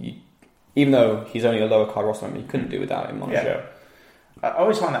members. Even though he's only a lower card roster member, you couldn't do without him on the show. I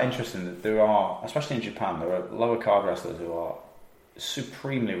always find that interesting that there are, especially in Japan, there are lower card wrestlers who are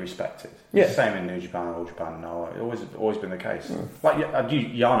supremely respected. Yeah. It's the same in New Japan and All Japan. No, it's always been the case. Like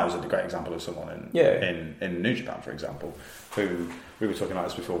Yano's a great example of someone in New Japan, for example, who we were talking about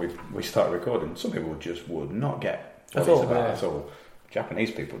this before we started recording. Some people would not get what he's about at all.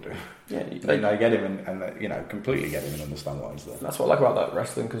 Japanese people do. Yeah, they get him and completely get him and understand what he's there. That's what I like about that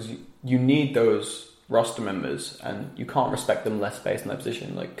wrestling, because you need those roster members, and you can't respect them less based on their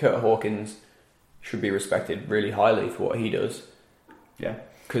position. Like Kurt Hawkins should be respected really highly for what he does. Yeah,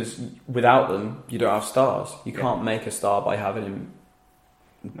 because without them, you don't have stars. You can't make a star by having him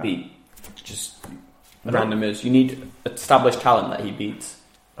beat just randomers. You need established talent that he beats.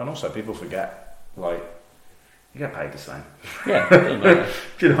 And also, people forget, like, you get paid the same. Yeah.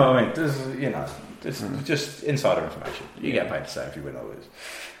 Do you know what I mean? Just insider information. You get paid the same if you win or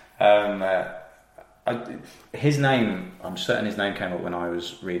lose. His name, I'm certain his name came up when I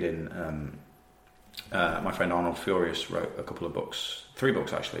was reading. My friend Arnold Furious wrote a couple of books, 3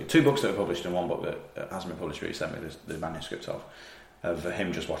 books actually, 2 books that are published and 1 book that hasn't been published. He sent me the manuscript of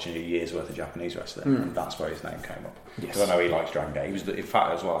him just watching a year's worth of Japanese wrestling. And that's where his name came up. Because I know he likes Dragon Gate. He was, in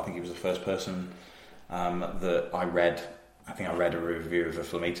fact, as well, I think he was the first person that I read. I think I read a review of a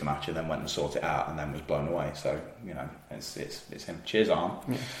Flamita match and then went and sought it out and then was blown away. So it's him. Cheers, Arn.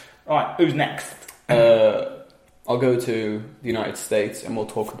 All right, who's next? I'll go to the United States and we'll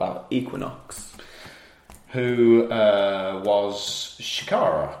talk about Equinox, who was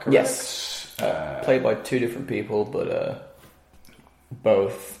Chikara, correct? Yes, played by 2 different people, but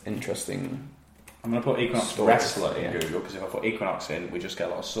both interesting. I'm going to put Equinox wrestler in Google, because if I put Equinox in, we just get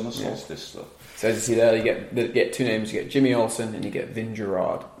a lot of summer solstice stuff. So as you see there, you get 2 names. You get Jimmy Olsen and you get Vin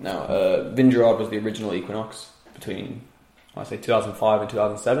Gerard. Now, Vin Gerard was the original Equinox between, I say, 2005 and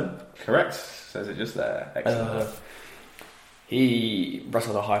 2007. Correct. Says it just there. Excellent. He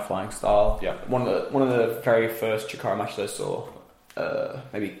wrestled a high-flying style. Yeah. One of the very first Chikara matches I saw,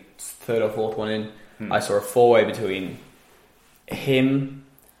 maybe 3rd or 4th one in, I saw a 4-way between him,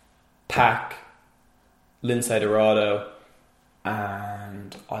 Pac, Lince Dorado,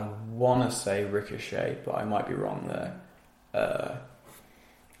 and I want to say Ricochet, but I might be wrong there.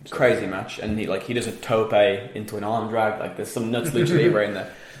 Crazy match, and he does a tope into an arm drag. Like there's some nuts lucha libre in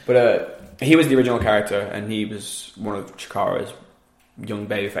there, but he was the original character, and he was one of Chikara's young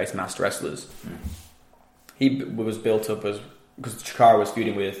babyface master wrestlers. He was built up as, because Chikara was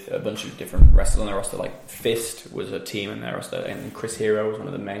feuding with a bunch of different wrestlers on their roster. Like Fist was a team in their roster, and Chris Hero was one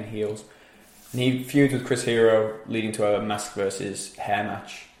of the main heels. And he feuded with Chris Hero, leading to a mask versus hair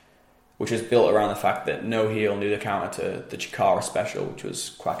match, which was built around the fact that no heel knew the counter to the Chikara special, which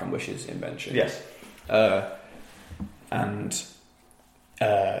was Quack and Wish's invention. Yes. And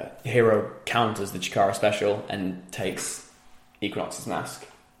Hero counters the Chikara special and takes Equinox's mask.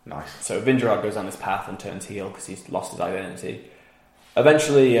 Nice. So Vin Gerard goes on this path and turns heel because he's lost his identity.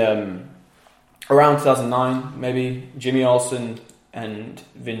 Eventually, around 2009, maybe, Jimmy Olsen and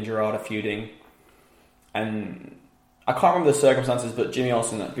Vin Gerard are feuding. And I can't remember the circumstances, but Jimmy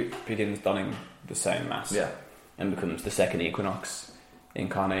Olsen begins donning the same mask. Yeah. And becomes the second Equinox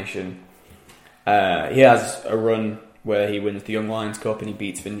incarnation. He has a run where he wins the Young Lions Cup and he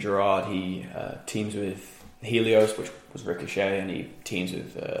beats Vin Gerard. He teams with Helios, which was Ricochet, and he teams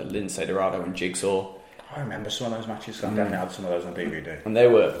with Lince Dorado and Jigsaw. I remember some of those matches. I definitely had some of those on DVD. And they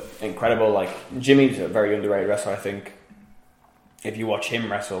were incredible. Like, Jimmy's a very underrated wrestler, I think. If you watch him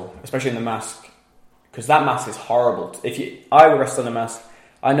wrestle, especially in the mask, because that mask is horrible. I wrestle in a mask,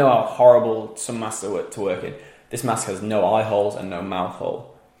 I know how horrible some masks are to work in. This mask has no eye holes and no mouth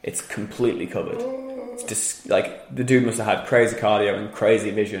hole. It's completely covered. It's just like the dude must have had crazy cardio and crazy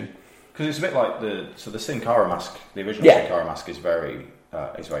vision. Because it's a bit like the Sin Cara mask. The original Sin Cara mask is very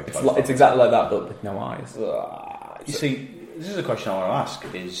close. It's exactly like that, but with no eyes. You see, this is a question I want to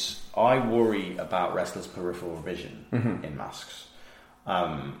ask. Is I worry about wrestlers' peripheral vision in masks.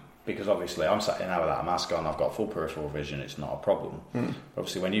 Because obviously I'm sat in now without a mask on, I've got full peripheral vision, it's not a problem.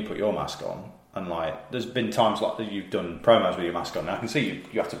 Obviously when you put your mask on, and like there's been times like that you've done promos with your mask on, now I can see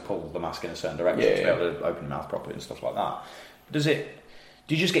you have to pull the mask in a certain direction to be able to open your mouth properly and stuff like that.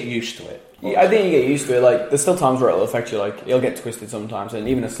 Do you just get used to it? Yeah, I think you get used to it. Like, there's still times where it'll affect you, like it'll get twisted sometimes, and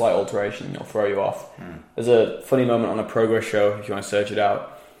even a slight alteration will throw you off. There's a funny moment on a Progress show, if you want to search it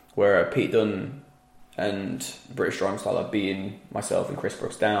out, where Pete Dunne and British Strong Style are beating myself and Chris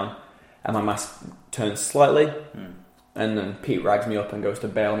Brooks down, and my mask turns slightly, and then Pete rags me up and goes to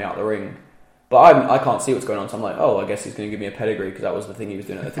bail me out of the ring. But I can't see what's going on, so I'm like, oh, I guess he's going to give me a pedigree, because that was the thing he was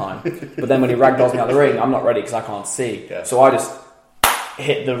doing at the time. But then when he ragdolls me out of the ring, I'm not ready because I can't see. Yeah. So I just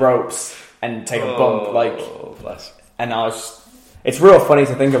hit the ropes and take a bump, and it's real funny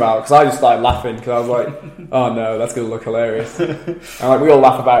to think about, because I just started laughing, because I was like, oh no, that's going to look hilarious. And like, we all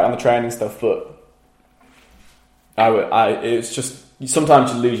laugh about it on the training stuff, but it's just,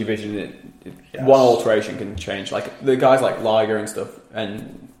 sometimes you lose your vision. One alteration can change. Like the guys like Liger and stuff,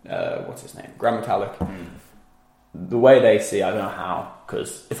 and what's his name, Grand Metalik. The way they see, I don't know how.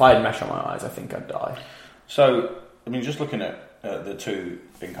 Because if I had mesh on my eyes, I think I'd die. So, I mean, just looking at the two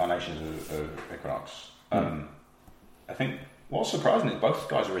incarnations of Equinox, I think what's surprising is both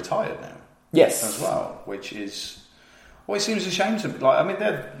guys are retired now. Yes, as well, which is. Well, it seems a shame to like. I mean,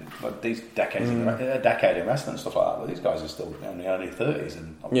 they're like, these decades, a decade in wrestling and stuff like that. But these guys are still in the early 30s,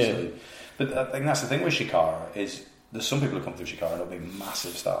 and obviously. Yeah. But I think that's the thing with Chikara is there's some people who come through Chikara and will be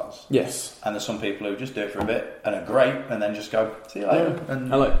massive stars. Yes. And there's some people who just do it for a bit and are great, and then just go see you later. Yeah. And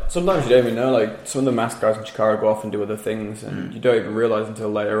like sometimes you don't even know. Like some of the masked guys in Chikara go off and do other things, and you don't even realise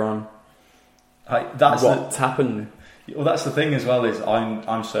until later on. That's what's happened. Well, that's the thing as well. Is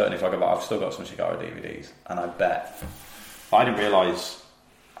I'm certain if I go back, I've still got some Chikara DVDs, and I bet. I didn't realise.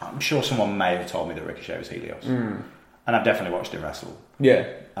 I'm sure someone may have told me that Ricochet was Helios, and I've definitely watched him wrestle. Yeah,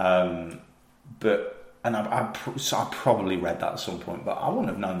 I probably read that at some point, but I wouldn't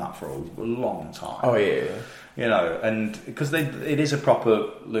have known that for a long time. Oh yeah. You know, and because it is a proper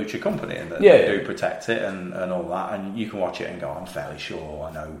lucha company, and they do protect it and all that, and you can watch it and go, I'm fairly sure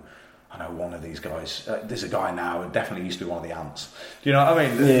I know one of these guys. There's a guy now who definitely used to be one of the ants. Do you know what I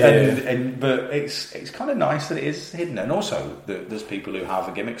mean? Yeah. But it's kind of nice that it is hidden, and also there's people who have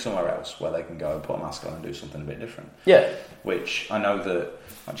a gimmick somewhere else where they can go and put a mask on and do something a bit different. Yeah. Which I know that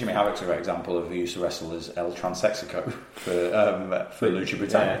Jimmy Havoc's a great example of who used to wrestle as El Transexico for Lucha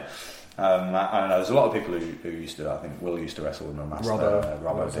Britannia. I know there's a lot of people who used to. I think Will used to wrestle with no mask.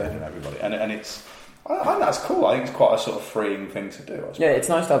 Robbo did, and everybody, and it's. I think that's cool. I think it's quite a sort of freeing thing to do. Yeah, it's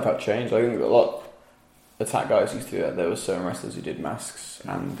nice to have that change. I think a lot of attack guys used to do that. There were certain wrestlers who did masks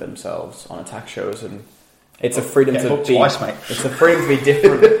and themselves on attack shows, and it's a freedom to be twice, mate. It's a freedom to be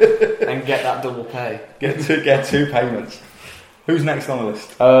different and get that double pay. Get two payments. Who's next on the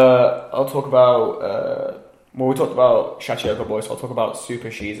list? I'll talk about. We talked about Shachihoko Boy, so I'll talk about Super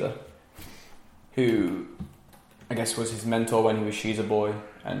Shiza, who I guess was his mentor when he was Shiza Boy,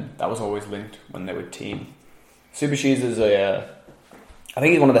 and that was always linked when they would team. Super Shiza's I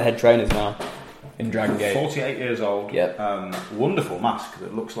think he's one of the head trainers now in Dragon Gate. 48 years old. Yep. Wonderful mask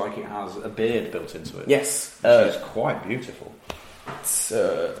that looks like it has a beard built into it. Yes. Which is quite beautiful. It's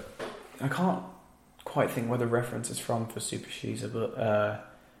I can't quite think where the reference is from for Super Shiza, but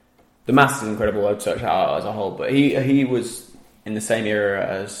the mask is incredible. I'd search it out as a whole, but he was in the same era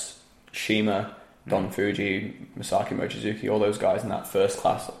as Shima, Don Fuji, Masaki Mochizuki, all those guys in that first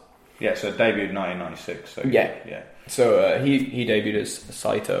class. Yeah, so it debuted in 1996. So yeah. So he debuted as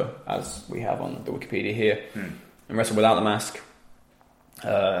Saito, as we have on the Wikipedia here, and wrestled without the mask.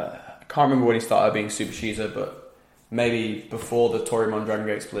 I can't remember when he started being Super Shiza, but maybe before the Toryumon Dragon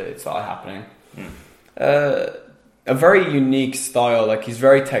Gate split, it started happening. A very unique style. Like, he's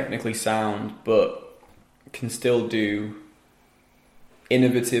very technically sound, but can still do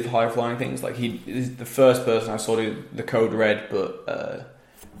innovative, high-flying things. Like, he is the first person I saw do the code red, but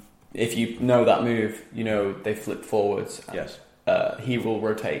if you know that move, you know they flip forwards. Yes. He will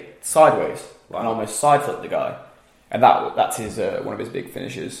rotate sideways and almost side flip the guy. And that's his one of his big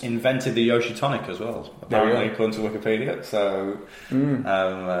finishes. Invented the Yoshi Tonic as well, apparently, according to Wikipedia. So,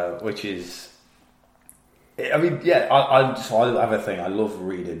 which is, I mean, yeah. I have a thing. I love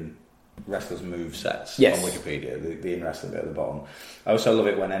reading wrestlers' move sets on Wikipedia. The in wrestling bit at the bottom. I also love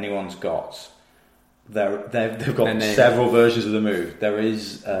it when anyone's got they've got several versions of the move. There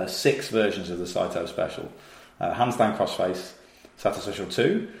is 6 versions of the Saito special: handstand crossface, Saito special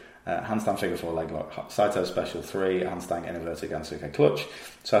 2. Handstand figure 4 leg lock, Saito special 3, handstand inverted Gansuke clutch,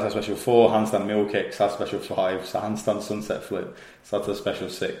 Saito special 4, handstand mule kick, Saito special 5, handstand sunset flip, Saito special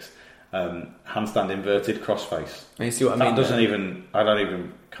 6, handstand inverted crossface. And you see what I mean?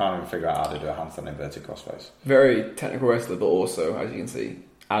 Can't even figure out how to do a handstand inverted crossface. Very technical wrestler, but also, as you can see,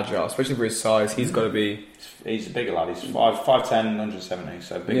 agile, especially for his size. He's got to be. He's a bigger lad. He's 5'10", 170,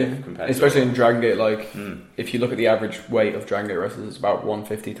 so bigger compared. Especially in Dragon Gate, if you look at the average weight of Dragon Gate wrestlers, it's about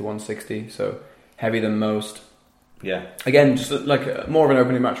 150 to 160, so heavy than most. Yeah. Again, just like more of an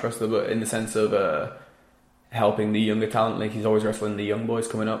opening match wrestler, but in the sense of helping the younger talent. Like, he's always wrestling the young boys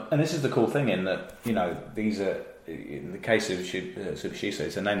coming up. And this is the cool thing in that, you know, these are, in the case of Subishisa,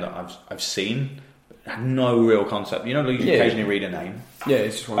 it's a name that I've seen. No real concept. You know, you occasionally read a name. Yeah,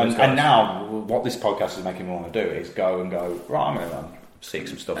 it's just one of those guys. And now, what this podcast is making me want to do is go, right, I'm going to seek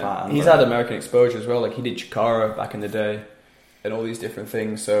some stuff out. He's had American exposure as well. Like, he did Chikara back in the day and all these different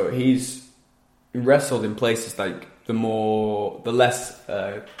things. So he's wrestled in places like the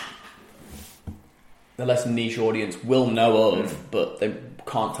less niche audience will know of, but they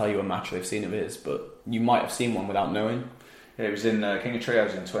can't tell you a match they've seen of his. But you might have seen one without knowing. Yeah, it was in King of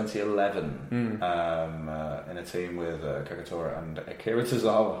Trios in 2011 in a team with Kagetora and Akira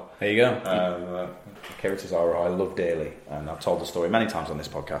Tozawa. There you go. Akira Tozawa I love dearly, and I've told the story many times on this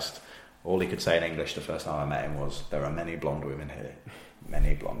podcast. All he could say in English the first time I met him was, "There are many blonde women here.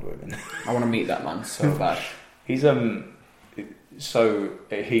 Many blonde women." I want to meet that man so bad. He's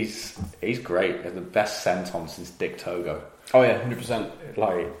he's great. The best senton since Dick Togo. Oh yeah, 100%.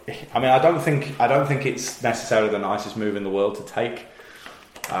 Like, I mean, I don't think it's necessarily the nicest move in the world to take.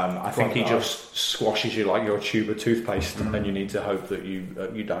 I think he just squashes you like you're a tube of toothpaste, and you need to hope that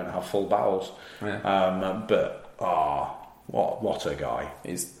you don't have full bowels. Yeah. What a guy!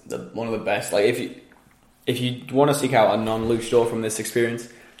 He's one of the best. Like, if you want to seek out a non-luchador from this experience,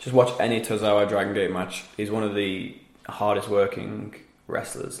 just watch any Tozawa Dragon Gate match. He's one of the hardest working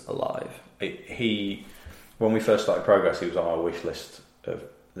wrestlers alive. When we first started Progress, he was on our wish list.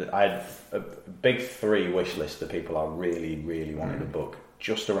 I had a big 3 wish list of people I really, really wanted to book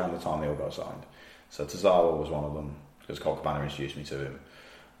just around the time they all got signed. So Tozawa was one of them, because Colt Cabana introduced me to him.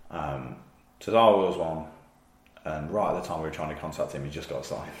 Tozawa was one, and right at the time we were trying to contact him, he just got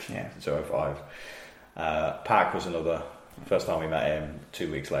signed. Yeah. 205. Pac was another. First time we met him, 2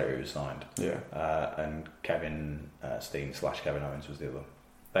 weeks later he was signed. Yeah. And Kevin Steen / Kevin Owens was the other.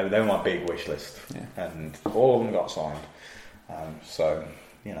 They were my big wish list, and all of them got signed. So,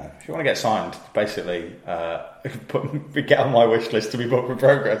 you know, if you want to get signed, basically get on my wish list to be booked for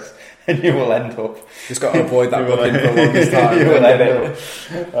Progress, and you will end up. Just got to avoid that booking for the longest time. You will end up.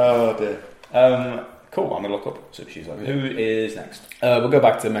 Oh dear. Cool. I'm gonna look up Subishisa. Who is next? We'll go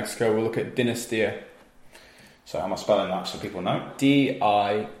back to Mexico. We'll look at Dinastia. So, how am I spelling that so people know? Dinastia.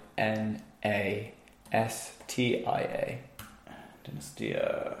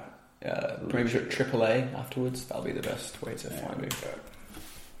 Dinastia. Maybe AAA afterwards. That'll be the best way to find it.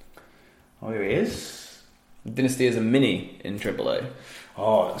 Oh, here he is. Dinastia is a mini in AAA.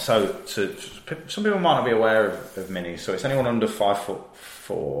 Oh, so some people might not be aware of minis. So it's anyone under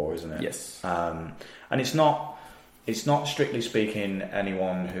 5'4", isn't it? Yes. And it's not strictly speaking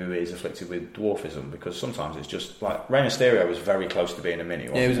anyone who is afflicted with dwarfism, because sometimes it's just like Rey Mysterio was very close to being a mini.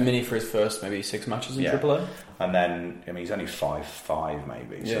 He was a mini for his first maybe 6 matches in AAA, and then I mean he's only 5'5"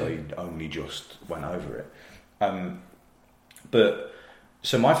 maybe, so he only just went over it. But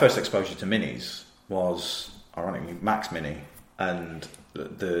so my first exposure to minis was ironically Max Mini and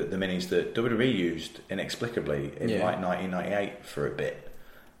the minis that WWE used inexplicably in like 1998 for a bit.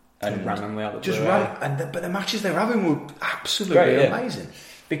 And randomly out the blue. But the matches they were having were absolutely amazing,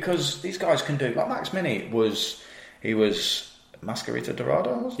 because these guys can do, like Max Mini was Mascarita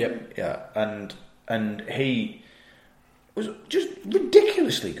Dorada, wasn't he? Yep. Yeah, and he was just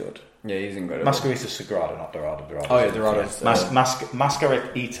ridiculously good. Yeah, he's incredible. Masquerita Sagrada, not Dorada. Oh yeah, Dorada.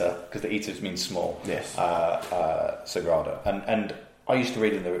 Masquerita, because the Eta means small. Yes. Sagrada. And I used to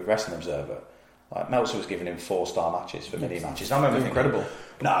read in the Wrestling Observer, like Meltzer was giving him 4-star matches for mini matches. I remember thinking, incredible.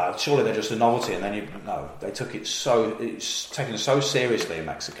 No, surely they're just a novelty. And then they took it it's taken so seriously in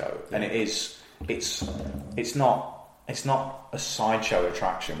Mexico, and it's not a sideshow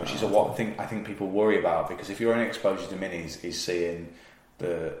attraction, which is what I think people worry about, because if your only exposure to minis is seeing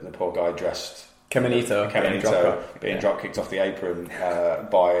the poor guy dressed Caminito being drop kicked off the apron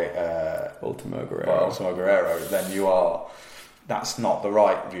by Ultimo Guerrero, then that's not the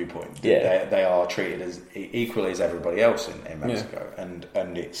right viewpoint. Yeah. They are treated as equally as everybody else in Mexico, and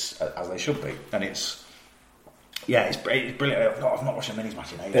it's as they should be, and it's brilliant. I've not watched a minis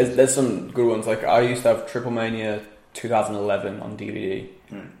match in ages. There's some good ones. Like, I used to have Triple Mania 2011 on DVD,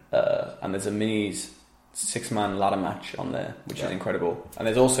 and there's a minis 6-man ladder match on there, which is incredible. And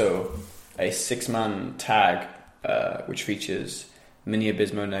there's also a 6-man tag, which features Mini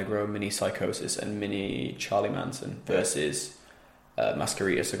Abismo Negro, Mini Psychosis, and Mini Charlie Manson versus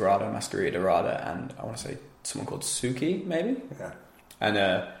Masquerita Sagrada, Masquerita Dorada, and I want to say someone called Suki, maybe? Yeah.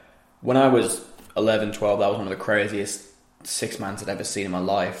 And when I was 11, 12, that was one of the craziest 6-mans I'd ever seen in my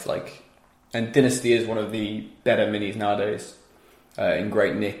life. Like, and Dynasty is one of the better minis nowadays, in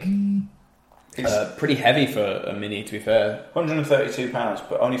great nick. It's pretty heavy for a mini, to be fair. £132,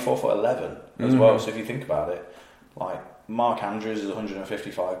 but only 4'11" as well. So if you think about it, like Mark Andrews is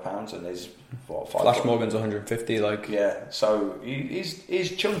 £155 and he's what? Flash Morgan's 150. Like, yeah. So he's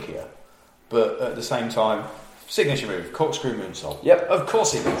chunkier, but at the same time, signature move, corkscrew moonsault. Yep, of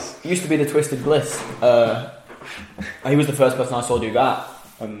course he is. Used to be the Twisted Bliss. He was the first person I saw do that.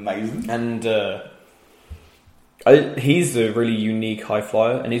 Amazing. And he's a really unique high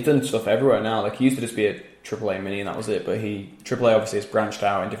flyer, and he's done stuff everywhere now. Like, he used to just be a AAA mini and that was it, but AAA obviously has branched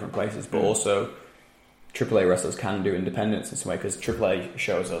out in different places, but also AAA wrestlers can do independence in some way, because AAA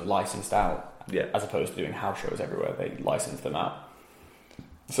shows are licensed out, as opposed to doing house shows everywhere. They license them out.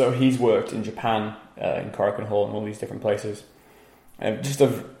 So he's worked in Japan, in Korakuen Hall, and all these different places. And just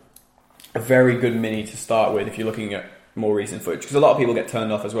a very good mini to start with if you're looking at more recent footage, because a lot of people get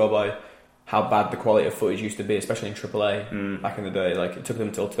turned off as well by how bad the quality of footage used to be, especially in AAA back in the day. Like, it took them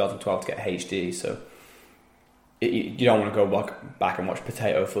until 2012 to get HD, so you don't want to go back and watch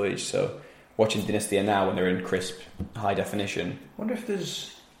potato footage. So watching Dynasty now when they're in crisp, high definition. I wonder if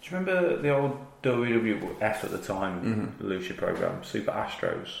there's... Do you remember the old WWF at the time, Lucha program, Super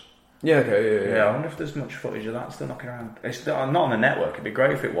Astros? Yeah, okay, yeah. I wonder if there's much footage of that still knocking around. It's not on the network. It'd be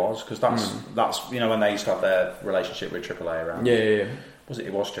great if it was, because that's when they used to have their relationship with AAA around. Yeah.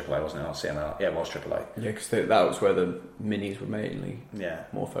 It was AAA, wasn't it? Not CML. Yeah, it was AAA. Yeah, because that was where the minis were mainly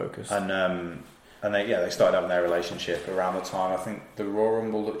more focused. And they started having their relationship around the time, I think, the Royal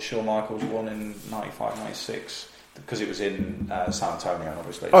Rumble that Shawn Michaels won in 95, 96, because it was in San Antonio,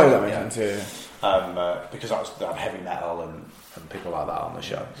 obviously. Oh, that makes sense, yeah. Because they had heavy metal and people like that on the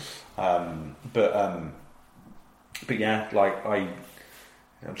show. But yeah, like I'm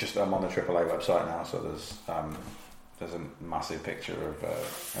on the AAA website now, so there's a massive picture of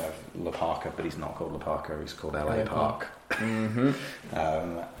La Parka, but he's not called La Parka, he's called LA Park. Who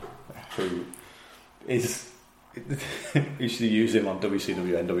is... used to use him on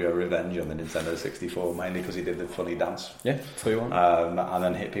WCW NWO Revenge on the Nintendo 64, mainly because he did the funny dance. Yeah, so you want. And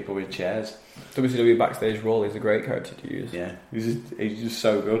then hit people with chairs. WCW Backstage Brawl is a great character to use. Yeah, he's just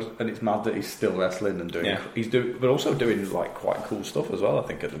so good, and it's mad that he's still wrestling and doing. Yeah. But also doing like quite cool stuff as well. I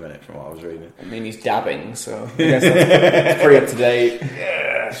think at the minute, from what I was reading. I mean, he's dabbing, so I guess that's pretty up to date.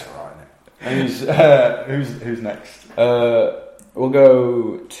 Yeah, that's alright. And who's next? We'll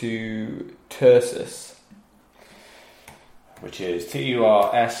go to Tursus, which is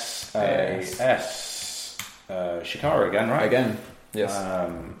TURSAS. Shikara again, right? Again, yes.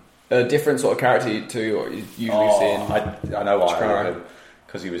 A different sort of character to what you usually see in I know why. Shikara.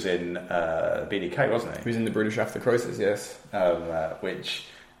 Because he was in BDK, wasn't he? He was in the British After Crisis, yes. Which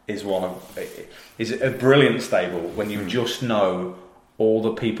is is a brilliant stable when you just know all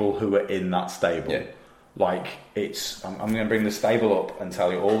the people who are in that stable. Yeah. Like, I'm going to bring the stable up and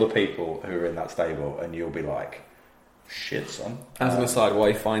tell you all the people who are in that stable, and you'll be like, shit, son. As an aside,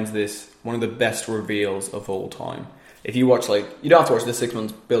 why he finds this one of the best reveals of all time. If you watch, like, you don't have to watch the 6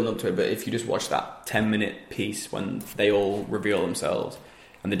 months building up to it, but if you just watch that 10-minute piece when they all reveal themselves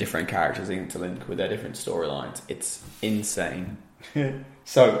and the different characters interlink with their different storylines, it's insane.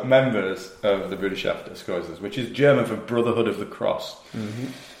 So, members of the British After Crisis, which is German for Brotherhood of the Cross.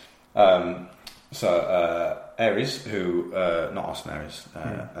 Aries, who not Austin Aries,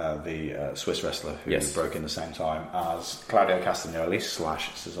 the Swiss wrestler who broke in the same time as Claudio Castagnoli /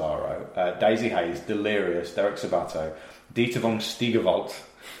 Cesaro, Daisy Hayes, Delirious, Derek Sabato, Dieter von Stiegerwald,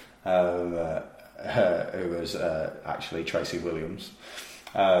 who was actually Tracy Williams,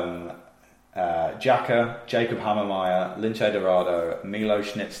 Jacka, Jacob Hammermeyer, Lince Dorado, Milo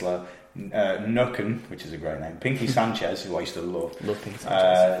Schnitzler, Nuken, which is a great name, Pinky Sanchez, who I used to love Pinky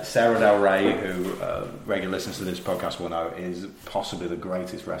Sanchez, Sarah Del Rey, who regular listeners to this podcast will know is possibly the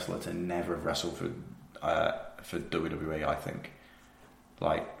greatest wrestler to never have wrestled for WWE. I think,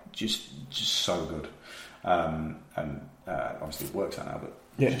 like, just so good, and obviously it works out now, but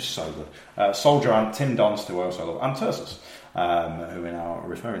just so good. Soldier and Tim Donst, who I also love, and Tursus, who we're now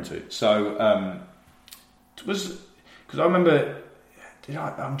referring to. So it was because I remember.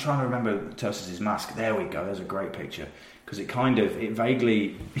 I'm trying to remember Tursus's mask. There we go. There's a great picture because it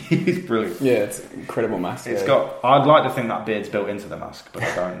vaguely it's brilliant. Yeah, it's an incredible mask. It's got. I'd like to think that beard's built into the mask, but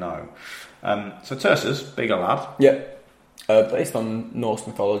I don't know. So Tursus, bigger lad. Yeah, based on Norse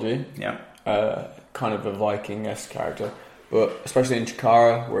mythology. Yeah, kind of a Viking-esque character, but especially in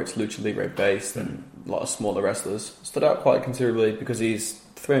Chikara, where it's Lucha Libre based and a lot of smaller wrestlers, stood out quite considerably because he's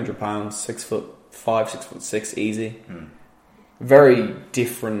 300 pounds, 6'5", 6'6", easy. Very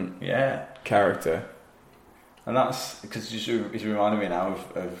different character. And that's because it's reminding me now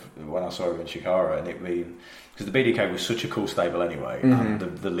of when I saw him in Chikara, and because the BDK was such a cool stable anyway, and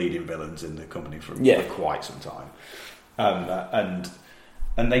the leading villains in the company for quite some time.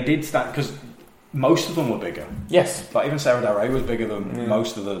 And they did stand, because most of them were bigger. Yes. Like even Sarah Del Rey was bigger than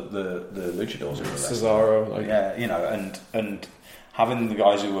most of the luchadors who were Cesaro. And having the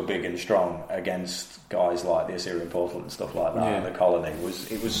guys who were big and strong against guys like the Assyrian Portal and stuff like that, and the Colony,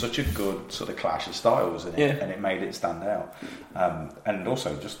 it was such a good sort of clash of styles, and it made it stand out. And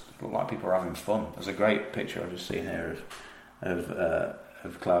also just looked like people were having fun. There's a great picture I've just seen here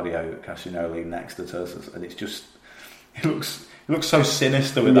of Claudio Castagnoli next to Tursus, and it looks so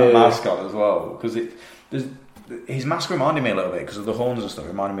sinister with that mask on as well, because his mask reminded me a little bit, because of the horns and stuff,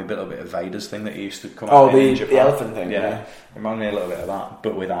 reminded me a little bit of Vader's thing that he used to come out in Japan. The elephant thing. Yeah, reminded me a little bit of that,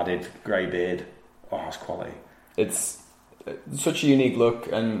 but with added grey beard. Oh, it's quality. It's such a unique look,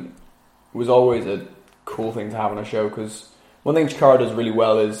 and was always a cool thing to have on a show, because one thing Chikara does really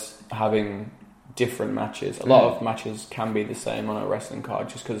well is having different matches. A lot of matches can be the same on a wrestling card,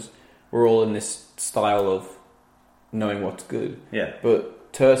 just because we're all in this style of knowing what's good. Yeah.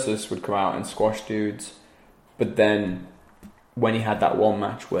 But Tursus would come out and squash dudes, but then when he had that one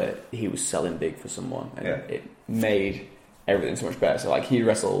match where he was selling big for someone, and it made everything so much better. So like he'd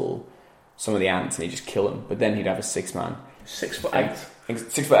wrestle some of the ants and he'd just kill them, but then he'd have a 6-man. 6'8".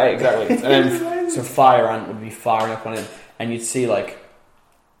 6'8", exactly. And then so Fire Ant would be firing up on him, and you'd see like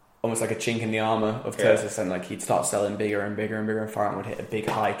almost like a chink in the armour of Tursus, and like he'd start selling bigger and bigger and bigger, and Fire Ant would hit a big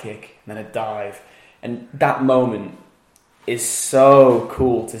high kick and then a dive. And that moment is so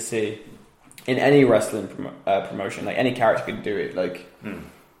cool to see in any wrestling promotion. Like any character could do it. Like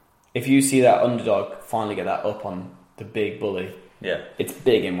if you see that underdog finally get that up on the big bully, it's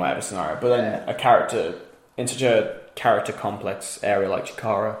big in whatever scenario. But then a character in such a character complex area like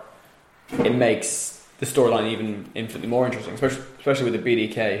Chikara, it makes the storyline even infinitely more interesting, especially with the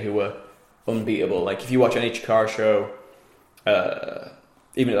BDK, who were unbeatable. Like if you watch any Chikara show,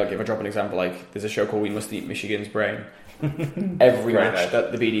 even like if I drop an example, like there's a show called We Must Eat Michigan's Brain. Every match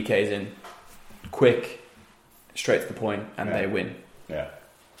that the BDK is in, quick, straight to the point, and they win. Yeah.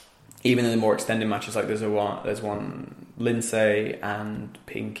 Even in the more extended matches, like there's one Lindsay and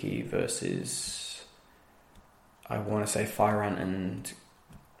Pinky versus, I want to say Fire Ant and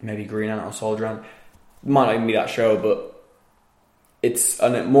maybe Green Ant or Soldier Ant. Might not even be that show, but it's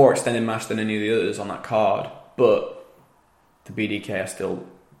a more extended match than any of the others on that card. But the BDK are still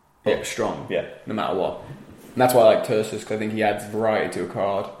up strong, no matter what. And that's why I like Tursus, because I think he adds variety to a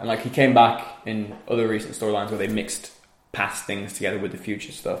card. And like he came back in other recent storylines where they mixed past things together with the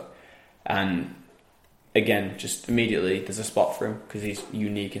future stuff. And again, just immediately there's a spot for him because he's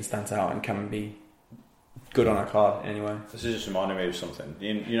unique and stands out and can be good on a card anyway. This is just reminding me of something.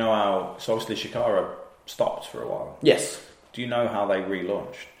 You know how, so obviously Chikara stopped for a while. Yes. Do you know how they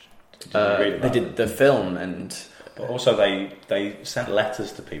relaunched? They did the film, and but also they sent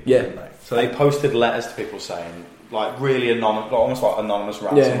letters to people, didn't they? So they posted letters to people saying, like really anonymous, almost like anonymous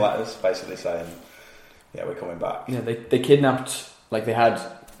ransom letters, basically saying, we're coming back. Yeah, they kidnapped, like they had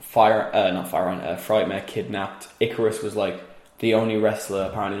Frightmare kidnapped. Icarus was like the only wrestler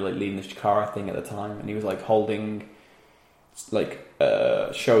apparently like leading the Chikara thing at the time, and he was like holding like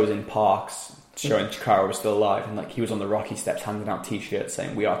shows in parks showing Chikara was still alive, and like he was on the Rocky steps handing out T-shirts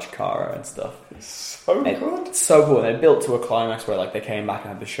saying "We are Chikara" and stuff. It's so good. It's so cool. And they built to a climax where like they came back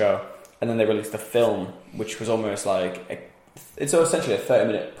and had the show, and then they released a film, which was almost like it's essentially a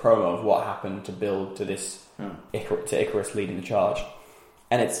 30-minute promo of what happened to build to this to Icarus leading the charge,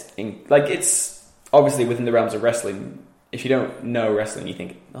 and it's obviously within the realms of wrestling. If you don't know wrestling, you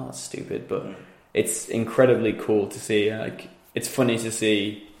think, "Oh, that's stupid," but it's incredibly cool to see. Like, it's funny to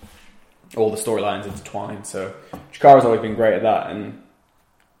see all the storylines intertwined. So Chikara's always been great at that, and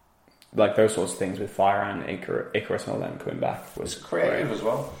like those sorts of things with Fire and Icarus and all them coming back was creative great. as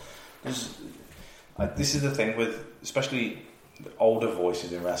well. This is the thing with especially the older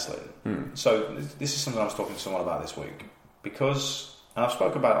voices in wrestling. So this is something I was talking to someone about this week, because, and I've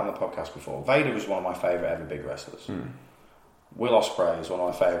spoken about it on the podcast before, Vader was one of my favourite ever big wrestlers. Will Ospreay is one of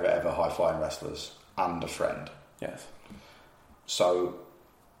my favourite ever high-flying wrestlers and a friend. Yes. So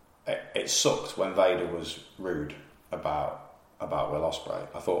it sucked when Vader was rude about Will Ospreay.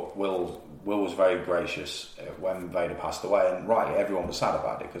 I thought Will was very gracious when Vader passed away, and rightly everyone was sad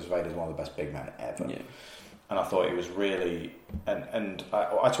about it because Vader's one of the best big men ever. Yeah. And I thought he was really, and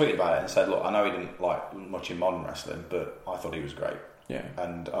I tweeted about it and said, look, I know he didn't like much in modern wrestling, but I thought he was great. Yeah.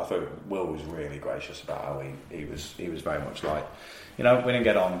 And I thought Will was really gracious about how he was very much like, we didn't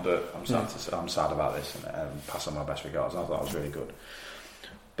get on, but I'm sad about this, and pass on my best regards. And I thought that was really good.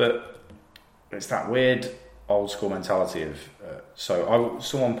 But it's that weird old school mentality of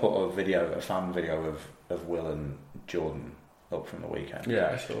someone put a fan video of Will and Jordan up from the weekend.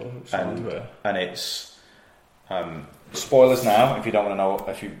 Yeah, I saw. And it's spoilers now. If you don't want to know,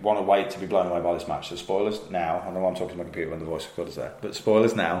 if you want to wait to be blown away by this match, so spoilers now. I know I'm talking to my computer when the voice recorder's there, but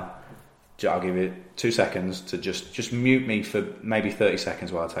spoilers now. I'll give you 2 seconds to just mute me for maybe 30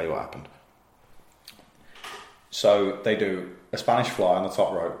 seconds while I tell you what happened. So they do a Spanish fly on the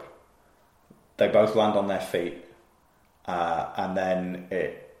top rope. They both land on their feet, and then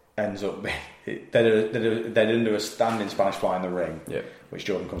it ends up being... They didn't do a standing Spanish fly in the ring, which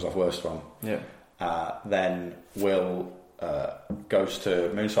Jordan comes off worst from. Yeah. Then Will goes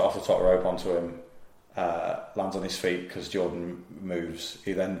to moonsault off the top rope onto him, lands on his feet because Jordan moves.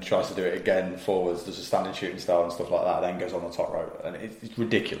 He then tries to do it again forwards, does a standing shooting star and stuff like that, then goes on the top rope. And it's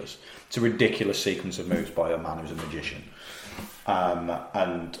ridiculous. It's a ridiculous sequence of moves by a man who's a magician.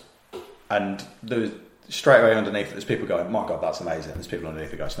 And there's straight away underneath it, there's people going, my God, that's amazing. There's people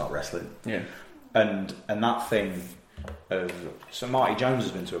underneath it going, it's not wrestling. Yeah. And that thing of... So Marty Jones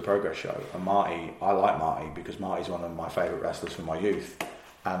has been to a Progress show, and I like Marty because Marty's one of my favourite wrestlers from my youth.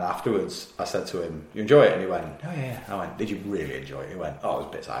 And afterwards, I said to him, "You enjoy it?" And he went, "Oh yeah." I went, "Did you really enjoy it?" He went, "Oh,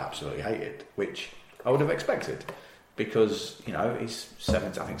 there's bits I absolutely hated," which I would have expected because he's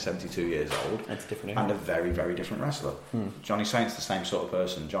 72 years old. That's different, and a very, very different wrestler. Johnny Saint's the same sort of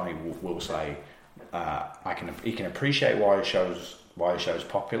person. Johnny will say, he can appreciate why a show's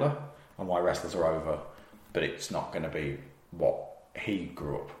popular and why wrestlers are over, but it's not going to be what he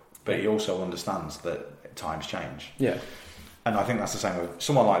grew up. But he also understands that times change. Yeah. And I think that's the same with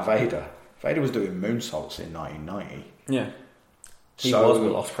someone like Vader. Vader was doing moonsaults in 1990. Yeah. He was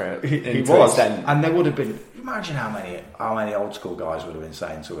Will Ospreay. He was. And there would have been... Imagine how many old school guys would have been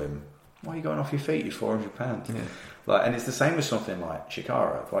saying to him, "Why are you going off your feet? You're 400 pounds." Yeah. And it's the same with something like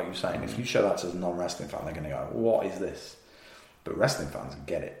Chikara. Like you're saying, if you show that to a non-wrestling fan, they're going to go, "What is this?" But wrestling fans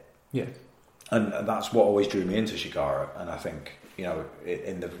get it. Yeah. And that's what always drew me into Chikara. And I think, I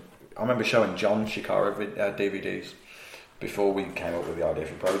remember showing John Chikara DVDs before we came up with the idea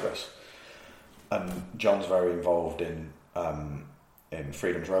for Progress, and John's very involved in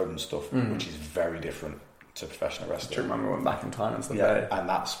Freedom's Road and stuff, which is very different to professional wrestling. I remember when Back in Time and stuff. Yeah, and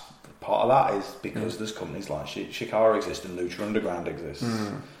that's part of that is because there's companies like Chikara exist and Lucha Underground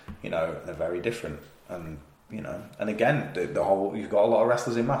exists. They're very different, and and again, the whole you've got a lot of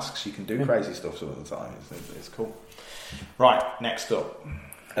wrestlers in masks. You can do crazy stuff some of the time. It's cool. Right, next up,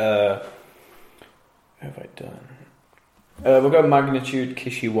 what have I done? We'll go Magnitude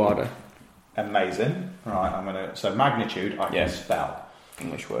Kishiwada. Amazing. Right, so Magnitude I can spell.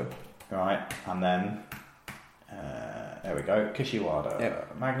 English word. Right, and then there we go, Kishiwada.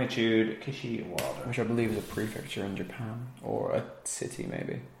 Yep. Magnitude Kishiwada. Which I believe is a prefecture in Japan, or a city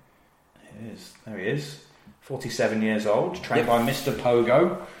maybe. It is. There he is. 47 years old, trained by Mr.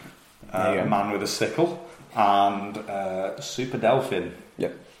 Pogo, a man with a sickle, and Super Delphin.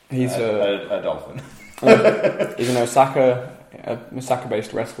 Yep. He's a dolphin. He's an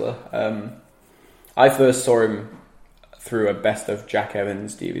Osaka-based wrestler. I first saw him through a Best of Jack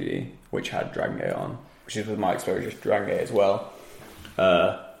Evans DVD, which had Dragon Gate on, which was my exposure to Dragon Gate as well.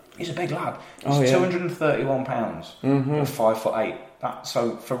 He's a big lad. He's 231 pounds, 5'8".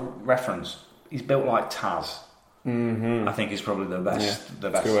 So for reference, he's built like Taz. Mm-hmm. I think he's probably the best. Yeah, the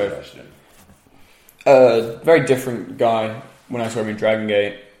best version. Very different guy when I saw him in Dragon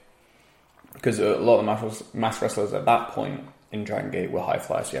Gate, because a lot of the mass wrestlers at that point in Dragon Gate were high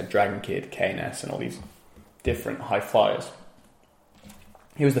flyers. So you had Dragon Kid, KNS, and all these different high flyers.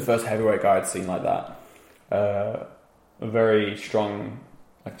 He was the first heavyweight guy I'd seen like that. A very strong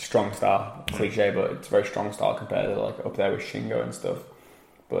style, cliche, but it's a very strong style compared to like up there with Shingo and stuff.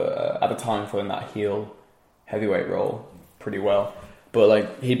 But at the time, filling that heel heavyweight role pretty well. But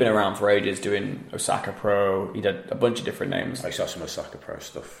like he'd been around for ages doing Osaka Pro. He did a bunch of different names. I saw some Osaka Pro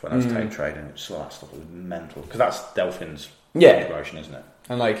stuff when I was tape trading. That stuff was mental because that's Delphin's promotion, isn't it?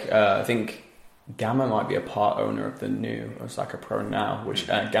 And like I think Gamma might be a part owner of the new Osaka Pro now, which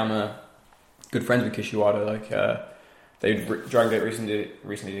Gamma, good friends with Kishiwada. Like Dragon Gate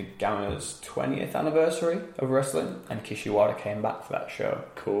recently did Gamma's 20th anniversary of wrestling, and Kishiwada came back for that show.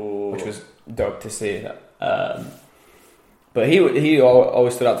 Cool, which was dope to see. But he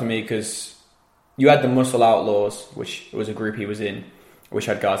always stood out to me because you had the Muscle Outlaws, which was a group he was in, which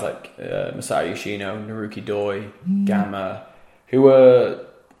had guys like Masato Yoshino, Naruki Doi, Gamma, who were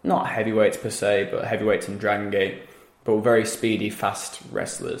not heavyweights per se, but heavyweights in Dragon Gate, but were very speedy, fast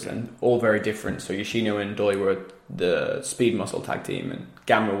wrestlers, and all very different. So Yoshino and Doi were the speed muscle tag team, and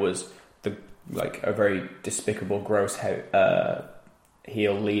Gamma was a very despicable, gross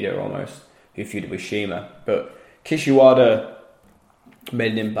heel leader almost, who feuded with Shima. But Kishiwada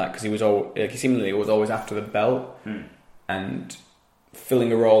made an impact because he seemingly was always after the belt and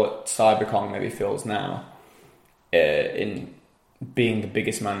filling a role that Cyberkong maybe fills now in being the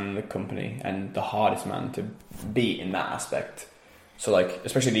biggest man in the company and the hardest man to beat in that aspect. So like,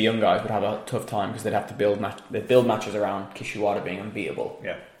 especially the young guys would have a tough time because they'd have to build matches around Kishiwada being unbeatable.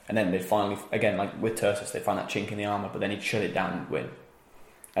 Yeah. And then they'd finally, again, like with Tursus, they'd find that chink in the armour, but then he'd shut it down and win.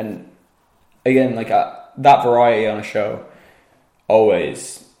 And again, like that variety on a show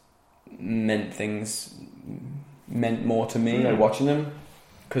always meant more to me, like watching them,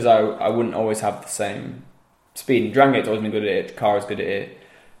 because I wouldn't always have the same speed. And Dragon Gate's always been good at it, Kara's good at it,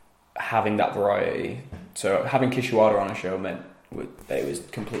 having that variety. So having Kishiwada on a show meant that it was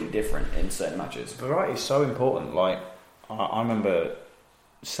completely different in certain matches. Variety is so important. Like, I remember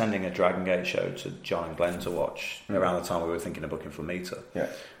sending a Dragon Gate show to John and Glenn to watch around the time we were thinking of booking for Mita. Yeah.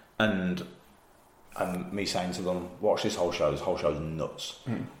 And me saying to them, watch this whole show. This whole show's nuts.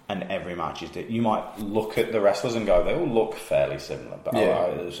 And every match is you might look at the wrestlers and go, they all look fairly similar, but I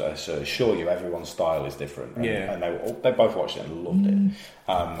assure you everyone's style is different. And they both watched it and loved it.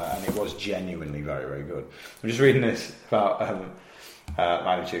 And it was genuinely very, very good. I'm just reading this about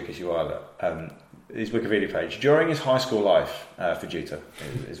Magnitude Kishiwada. His Wikipedia page. During his high school life, Fujita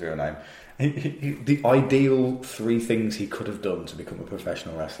is his real name, the ideal 3 things he could have done to become a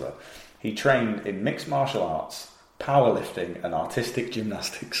professional wrestler. He trained in mixed martial arts, powerlifting, and artistic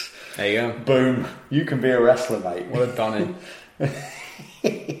gymnastics. There you go. Boom. You can be a wrestler, mate. What a Donny.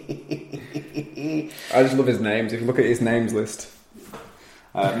 I just love his names. If you look at his names list.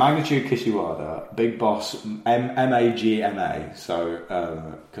 Magnitude Kishiwada, Big Boss, M-A-G-M-A.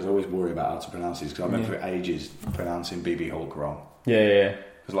 So, because I always worry about how to pronounce these, because I remember for ages pronouncing BB Hulk wrong. Yeah.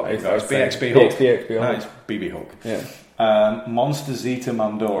 Because like, it's BXB Hulk. BXB Hulk. No, it's BB Hulk. Yeah. Monster Zeta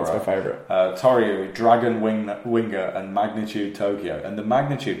Mandora. That's my favourite. Toryu, Dragon Winger, and Magnitude Tokyo. And the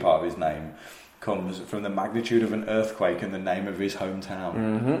magnitude part of his name comes from the magnitude of an earthquake and the name of his hometown.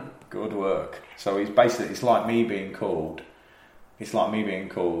 Mm-hmm. Good work. So he's basically, it's like me being called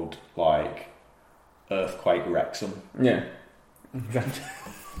like Earthquake Wrexham. Yeah.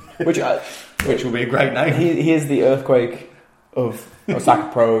 Which will be a great name. He is the Earthquake of Osaka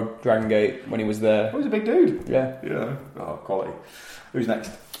Pro, Dragon Gate, when he was there. He was a big dude. Yeah. Quality. Who's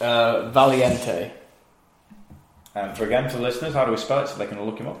next? Valiente. And for the listeners, how do we spell it so they can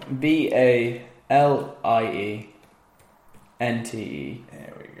look him up? Valiente.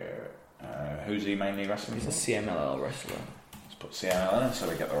 There we go. Who's he mainly wrestling? He's a CMLL wrestler. Let's put CMLL in so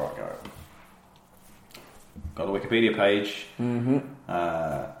we get the right guy. Got the Wikipedia page. Mm-hmm.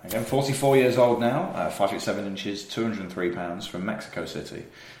 Again, 44 years old now, 5'7", 203 pounds, from Mexico City.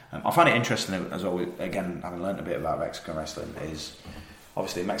 I find it interesting as well. Again, having learned a bit about Mexican wrestling, is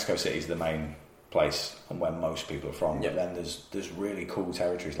obviously Mexico City is the main place and where most people are from. Yep. But then there's really cool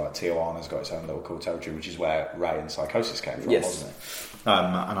territories, like Tijuana's got its own little cool territory, which is where Ray and Psychosis came from, wasn't it?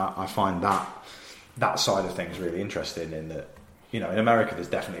 And I find that side of things really interesting, in that, you know, in America there's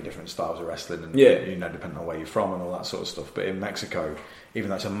definitely different styles of wrestling, and you know, depending on where you're from and all that sort of stuff. But in Mexico, even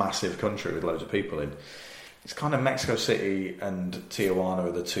though it's a massive country with loads of people in, it's kind of Mexico City and Tijuana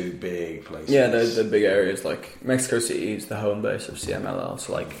are the two big places. Yeah, the big areas. Like Mexico City is the home base of CMLL,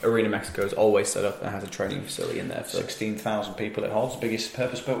 so like Arena Mexico is always set up and has a training facility in there. 16,000 people it holds, biggest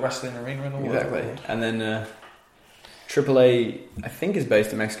purpose-built wrestling arena in the world. Exactly. And then AAA, I think, is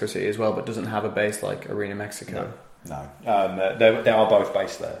based in Mexico City as well, but doesn't have a base like Arena Mexico. No. They are both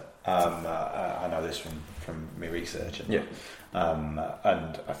based there. I know this from my research. And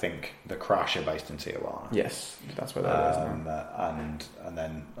I think the Crash are based in Tijuana. Yes, that's where they're based now. And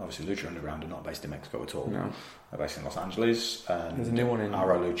then obviously Lucha Underground are not based in Mexico at all. No. They're based in Los Angeles. And there's a new one in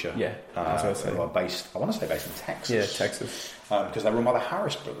Arrow Lucha. Yeah, they are based. I want to say based in Texas. Yeah, Texas. Because they're run by the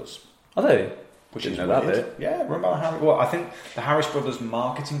Harris brothers. Are they? Which Didn't is know that weird. bit. Yeah, run by the Harris. Well, I think the Harris brothers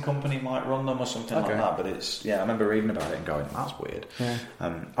marketing company might run them or something like that. But it's I remember reading about it and going, that's weird. Yeah.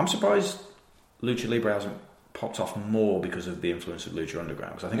 I'm surprised Lucha Libre hasn't popped off more because of the influence of Lucha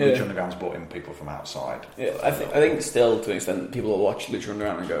Underground. Because I think Lucha Underground's brought in people from outside. Yeah, I think still to an extent people will watch Lucha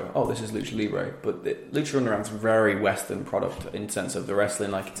Underground and go, "Oh, this is Lucha Libre," but Lucha Underground's a very Western product in the sense of the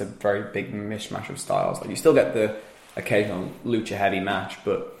wrestling. Like it's a very big mishmash of styles. Like you still get the occasional lucha heavy match,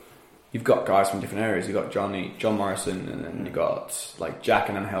 but you've got guys from different areas. You've got John Morrison, and then you've got like Jack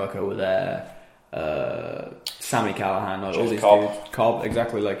and Angelico were there, Sammy Callahan, like all these dudes. Cobb,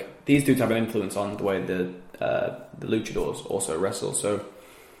 exactly. Like these dudes have an influence on the way the luchadors also wrestle. So,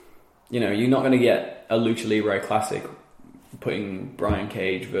 you're not going to get a Lucha Libre classic putting Brian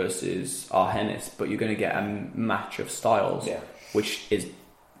Cage versus Argenis, but you're going to get a match of styles, which is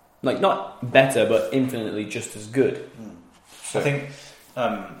like not better, but infinitely just as good. So I think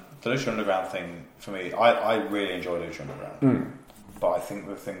the Lucha Underground thing, for me, I really enjoy Lucha Underground. But I think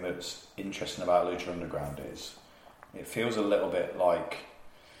the thing that's interesting about Lucha Underground is it feels a little bit like...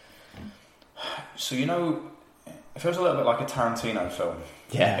 So, it feels a little bit like a Tarantino film.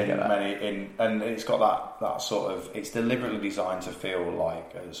 Yeah, and it's got that sort of... It's deliberately designed to feel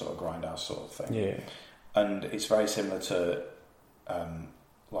like a sort of grindhouse sort of thing. Yeah. And it's very similar to,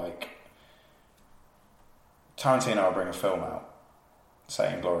 Tarantino will bring a film out,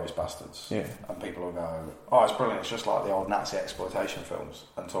 say Inglourious Bastards, and people will go, "Oh, it's brilliant! It's just like the old Nazi exploitation films,"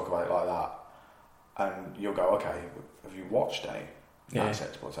 and talk about it like that. And you'll go, "Okay, have you watched any Nazi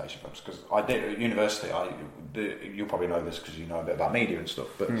exploitation films?" Because I did at university. You'll probably know this because you know a bit about media and stuff.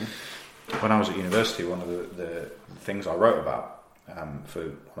 But when I was at university, one of the things I wrote about for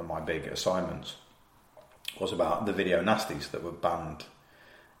one of my big assignments was about the video nasties that were banned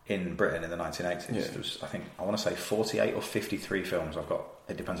in Britain in the 1980s. There was, I want to say 48 or 53 films I've got,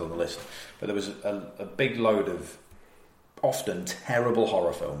 it depends on the list, but there was a big load of often terrible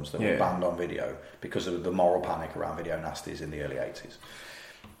horror films that were banned on video because of the moral panic around video nasties in the early 80s.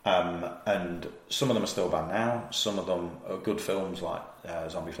 And some of them are still banned now. Some of them are good films like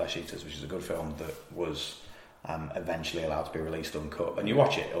Zombie Flesh Eaters, which is a good film that was eventually allowed to be released uncut, and you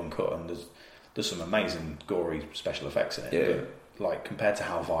watch it uncut and there's some amazing gory special effects in it, but like compared to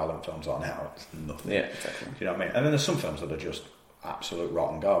how violent films are now, it's nothing. Yeah, exactly. Do you know what I mean? And then there's some films that are just absolute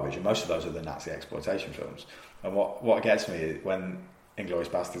rotten garbage, and most of those are the Nazi exploitation films. And what gets me is when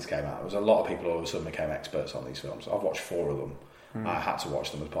Inglourious Bastards came out, there was a lot of people all of a sudden became experts on these films. I've watched 4 of them. I had to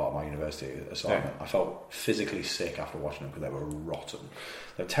watch them as part of my university assignment. I felt physically sick after watching them because they were rotten.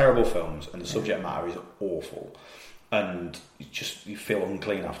 They're terrible films, and the subject matter is awful, and you feel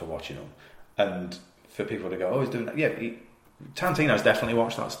unclean after watching them. And for people to go, "Oh, he's doing that," Tarantino's definitely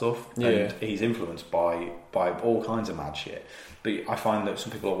watched that stuff, and he's influenced by all kinds of mad shit. But I find that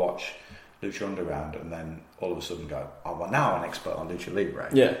some people will watch Lucha Underground and then all of a sudden go, "Oh, well, now I'm an expert on Lucha Libre."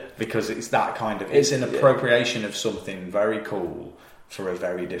 Yeah, because it's that kind of... It's an appropriation of something very cool for a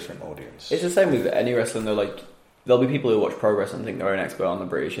very different audience. It's the same with any wrestling, though. Like, there'll be people who watch pro wrestling and think they're an expert on the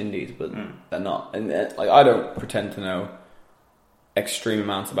British Indies, but they're not. And like, I don't pretend to know extreme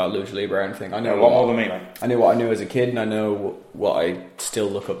amounts about Lucha Libre or anything. I know what more than me, mate. I knew what I knew as a kid, and I know what I still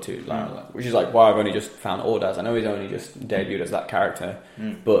look up to, which is like why I've only just found Ordaz. I know he's only just debuted as that character,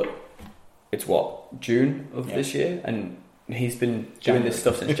 but it's June of this year, and he's been doing this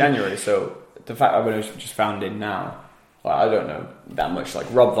stuff since January. So the fact I've only just found him now, like, I don't know that much. Like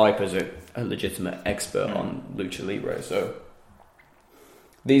Rob Viper's a legitimate expert on Lucha Libre, so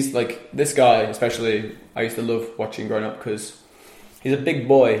this guy especially, I used to love watching growing up because he's a big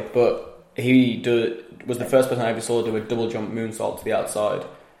boy, but he was the first person I ever saw do a double jump moonsault to the outside.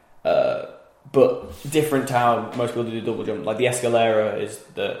 But different to how most people do double jump. Like the Escalera is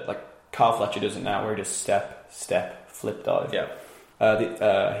Carl Fletcher does it now, where he does step, flip dive. Yeah.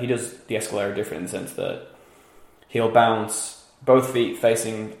 He does the Escalera different in the sense that he'll bounce both feet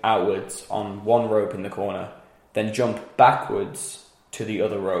facing outwards on one rope in the corner, then jump backwards to the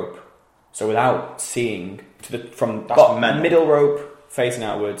other rope, So without seeing from mental. middle rope facing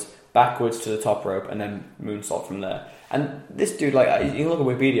outwards, backwards to the top rope, and then moonsault from there. And this dude, like, you look at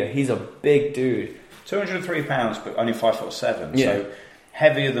Wikipedia, he's a big dude. 203 pounds, but only 5'7". Yeah. So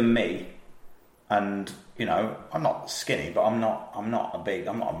heavier than me. And, you know, I'm not skinny, but I'm not a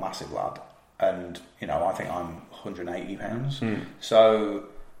massive lad. And, you know, I think I'm 180 pounds. So,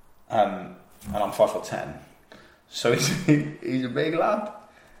 and I'm 5'10". So he's a big lad.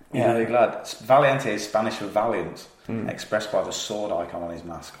 Yeah, big lad. Valiente is Spanish for valiant, expressed by the sword icon on his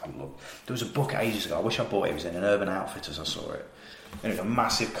mask. There was a book ages ago. I wish I bought it. It was in an Urban Outfitters. I saw it. And it was a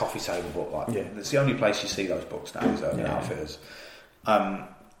massive coffee table book. It's the only place you see those books now. Is Urban Outfitters.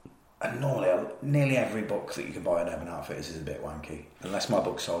 And normally, nearly every book that you can buy at Urban Outfitters is a bit wanky, unless my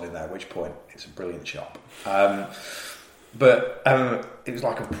book's sold in there. At which point, it's a brilliant shop. But it was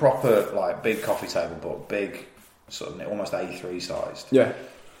like a proper, like, big coffee table book, big, sort of almost A3 sized. Yeah.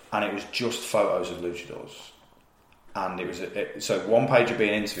 And it was just photos of luchadors. And it was so one page would be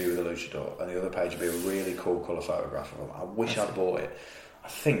an interview with a luchador, and the other page would be a really cool colour photograph of them. I wish I'd bought it. I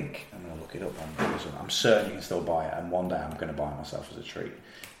think I'm going to look it up on Amazon. I'm certain you can still buy it, and one day I'm going to buy it myself as a treat,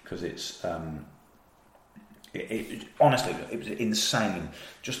 because it's honestly, it was insane.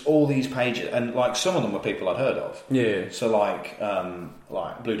 Just all these pages, and like some of them were people I'd heard of. Yeah. So like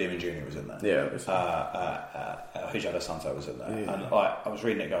Blue Demon Jr. was in there. Yeah. Hijo de Santo was in there, and like I was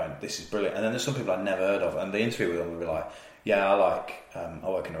reading it, going, "This is brilliant." And then there's some people I'd never heard of, and the interview with them would be like, "Yeah, I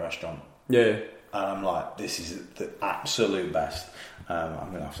work in a restaurant." Yeah. And I'm like, "This is the absolute best."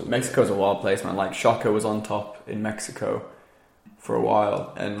 I'm gonna have to. Mexico's a wild place, man. Like Shaka was on top in Mexico for a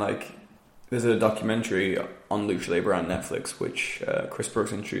while, and like there's a documentary on Lucha Libre on Netflix, which Chris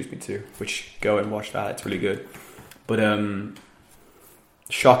Brooks introduced me to. Which go and watch that; it's really good. But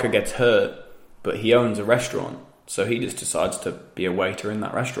Shaka gets hurt, but he owns a restaurant, so he just decides to be a waiter in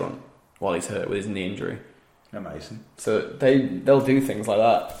that restaurant while he's hurt with his knee injury. Amazing. So they'll do things like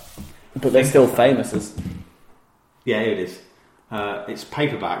that, but they're still famous as. Yeah, it is. It's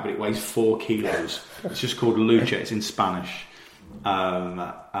paperback, but it weighs 4 kilos. It's just called Lucha. It's in Spanish.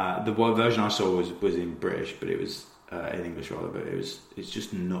 The version I saw was in British, but it was in English rather. But it's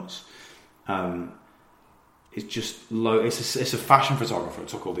just nuts. It's just low. It's a fashion photographer that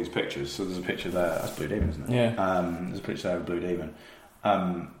took all these pictures. So there's a picture there. That's Blue Demon, isn't it? Yeah. There's a picture there of Blue Demon,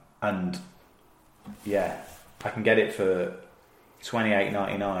 and yeah, I can get it for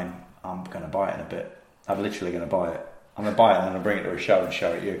 $28.99. I'm going to buy it in a bit. I'm literally going to buy it. I'm going to buy it and then I'll bring it to a show and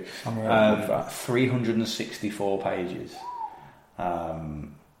show it you. 364 pages. How's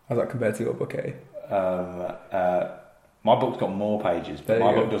that compared to your book, eh? My book's got more pages, but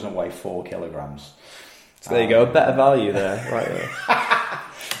my book doesn't weigh 4 kilograms. So there you go, a better value there, right there.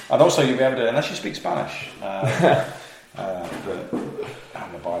 And also you'll be able to, unless you speak Spanish, but I'm going to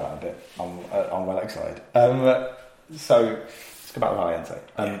buy that a bit. I'm well excited. So let's go back to Valiente.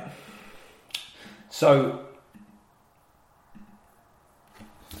 So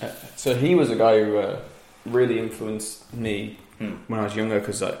he was a guy who really influenced me when I was younger,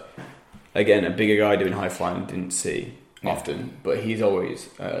 because again, a bigger guy doing high flying didn't see often, but he's always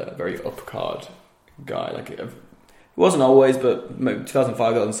a very upcard guy. Like it wasn't always, but 2005,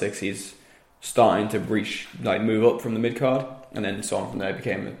 2006, he's starting to reach, like, move up from the mid card, and then so on from there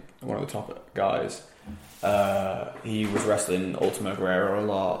became one of the top guys. He was wrestling Ultimo Guerrero a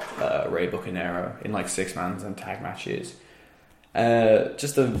lot, Rey Bucanero in like 6-mans and tag matches.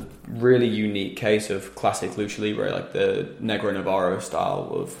 Just a really unique case of classic lucha libre, like the Negro Navarro style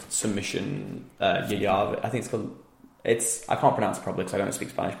of submission. Yayave, I think it's called. I can't pronounce it properly because I don't speak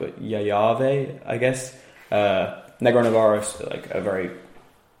Spanish, but Yayave, I guess. Negro Navarro is like a very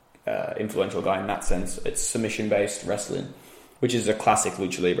influential guy in that sense. It's submission based wrestling, which is a classic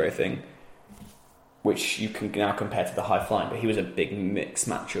lucha libre thing, which you can now compare to the high flying. But he was a big mix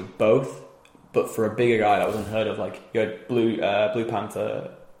match of both. But for a bigger guy, that was unheard of. Like, you had Blue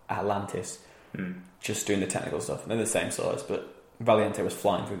Panther Atlantis just doing the technical stuff. And they're the same size, but Valiente was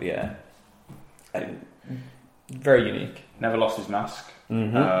flying through the air. And very unique. Never lost his mask.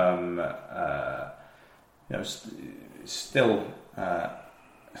 Mm-hmm. Still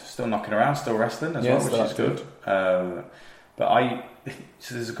knocking around, still wrestling as well, which is good. But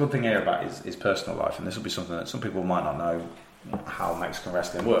so there's a good thing here about his personal life, and this will be something that some people might not know how Mexican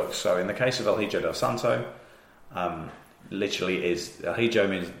wrestling works. So in the case of El Hijo del Santo, literally is El Hijo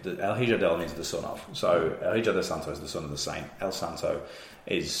del means the son of. So El Hijo del Santo is the son of the saint. El Santo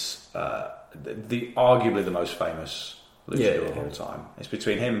is arguably the most famous luchador of all time. It's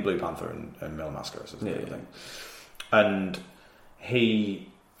between him, Blue Panther, and Mil Mascaras. Thing. And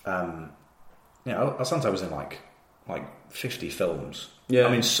he, El Santo was in like 50 films. Yeah.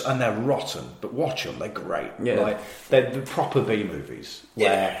 I mean, and they're rotten, but watch them, they're great. Yeah. Like, they're the proper B movies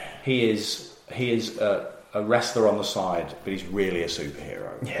where he is a wrestler on the side, but he's really a superhero.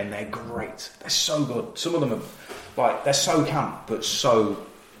 Yeah. And they're great. They're so good. Some of them are, like, they're so camp, but so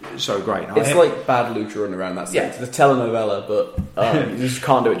great. And it's like Bad Lucha Run around that sense. It's a telenovela, but you just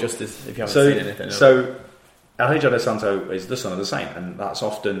can't do it justice if you haven't seen anything. So, El Hijo del Santo is the son of the saint, and that's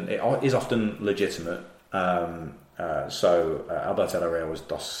often legitimate. Alberto Del Rio was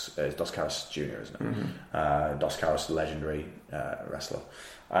Dos Caras Jr., isn't it? Mm-hmm. Dos Caras, legendary wrestler.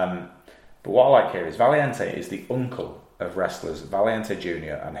 But what I like here is Valiente is the uncle of wrestlers Valiente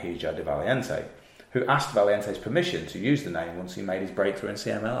Jr. and Hijo de Valiente, who asked Valiente's permission to use the name once he made his breakthrough in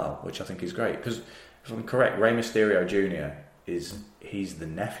CMLL, which I think is great. Because, if I'm correct, Rey Mysterio Jr. he's the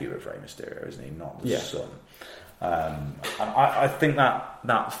nephew of Rey Mysterio, isn't he? Not the son. And I think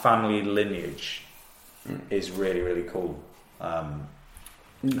that family lineage is really, really cool. And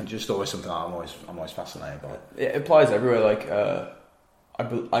just always something I'm always fascinated by. It applies everywhere. Like,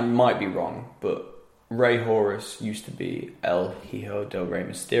 I might be wrong, but Rey Horus used to be El Hijo del Rey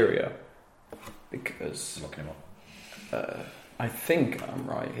Mysterio because I'm looking him up. I think I'm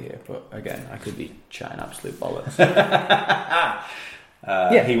right here, but again, I could be chatting absolute bollocks.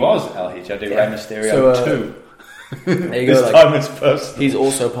 He was El Hijo de Rey Mysterio too. There you go. Time is personal. He's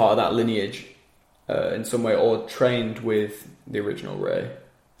also part of that lineage in some way, or trained with the original Rey,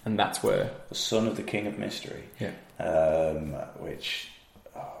 and that's where the son of the King of Mystery. Yeah. Which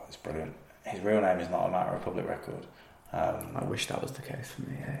is brilliant. His real name is not a matter of public record. I wish that was the case for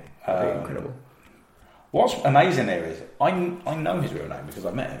me. That'd be incredible. What's amazing here is I know his real name because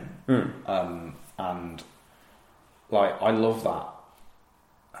I met him, and like I love that.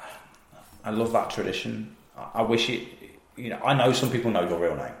 I love that tradition. I wish it. You know, I know some people know your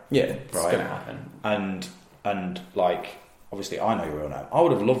real name. Yeah, it's going to happen. And like obviously I know your real name. I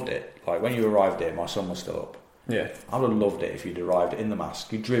would have loved it. Like when you arrived here, my son was still up. Yeah, I would have loved it if you'd arrived in the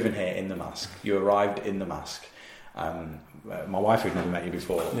mask. You'd driven here in the mask. You arrived in the mask. My wife who'd never met you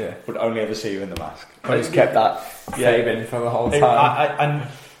before would only ever see you in the mask. I just kept that saving for the whole time.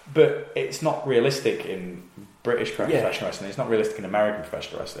 But it's not realistic in British professional wrestling. It's not realistic in American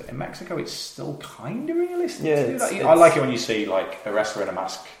professional wrestling. In Mexico, it's still kind of realistic. Yeah, I like it when you see like a wrestler in a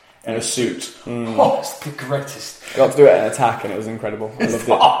mask and a suit. Oh, it's the greatest. Got to do it in Attack, and it was incredible. I loved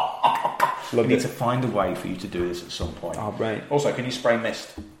it. We need to find a way for you to do this at some point. Oh, right. Also, can you spray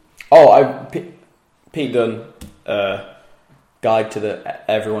mist? Oh, Pete Dunne, guide to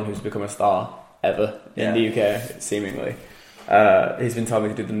everyone who's become a star ever in the UK, seemingly. He's been telling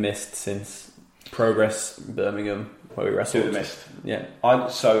me to do the mist since Progress Birmingham, where we wrestled. Do the mist. Yeah.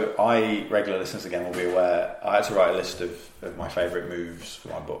 Regular listeners again will be aware, I had to write a list of my favourite moves for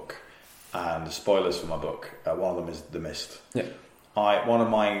my book, and the spoilers for my book. One of them is the mist. Yeah. I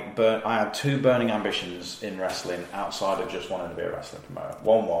had two burning ambitions in wrestling outside of just wanting to be a wrestling promoter.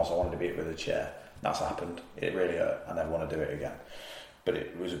 One was I wanted to beat with a chair. That's happened. It really hurt. I never want to do it again. But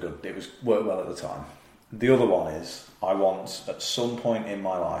it worked well at the time. The other one is I want at some point in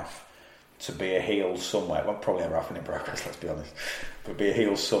my life to be a heel somewhere. Well, probably never happen in Progress, let's be honest. But be a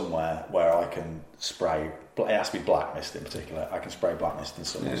heel somewhere where I can spray. It has to be black mist in particular. I can spray black mist in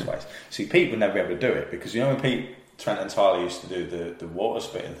someone's face. See, Pete would never be able to do it because you know when Pete, Trent and Tyler used to do the water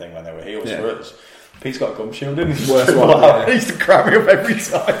spitting thing when they were heels for us. Pete's got a gum shield in his worst one. He used to grab me up every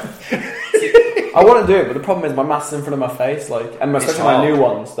time. I want to do it, but the problem is my mask's in front of my face, and especially my new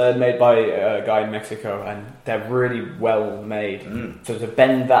ones. They're made by a guy in Mexico, and they're really well made. So to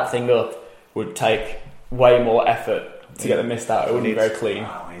bend that thing up would take way more effort to get the mist out. It wouldn't be very clean.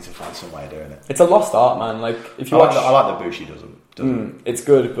 Oh, we need to find some way of doing it. It's a lost art, man. Like if you I like the Bushi does it. It's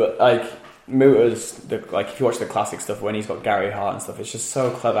good, but like Muta's, if you watch the classic stuff when he's got Gary Hart and stuff, it's just so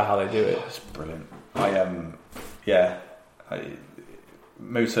clever how they do it. It's brilliant.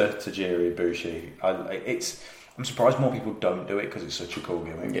 Muta, Tajiri, Bushi. I'm surprised more people don't do it because it's such a cool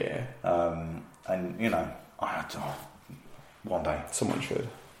gimmick. Yeah. And you know, one day someone should.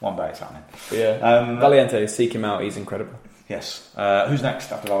 One day it's happening. But yeah. Valiente, seek him out. He's incredible. Yes. Who's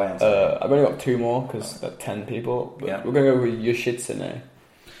next after Valiente? I've only got two more because there are 10 people. But we're going to go with Yoshitsune.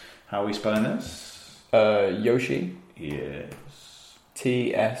 How are we spelling this? Yoshi. Yes.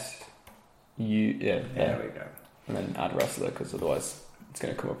 TSU. Yeah. There we go. And then add wrestler because otherwise it's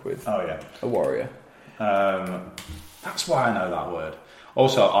going to come up with a warrior. That's why I know that word.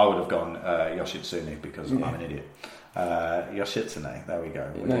 Also, I would have gone Yoshitsune because I'm an idiot. Yoshitsune, there we go.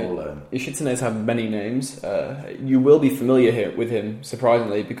 We all learn. Yoshitsunes have many names. You will be familiar with him,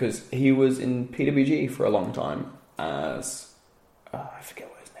 surprisingly, because he was in PWG for a long time as... I forget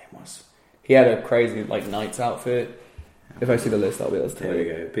what his name was. He had a crazy Knights outfit. If I see the list, I'll be able to tell There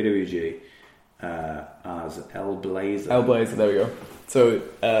you. we go. PWG as El Blazer. El Blazer, there we go. So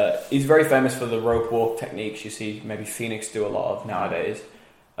he's very famous for the rope walk techniques you see maybe Phoenix do a lot of nowadays.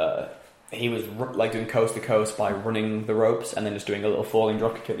 He was like doing coast to coast by running the ropes and then just doing a little falling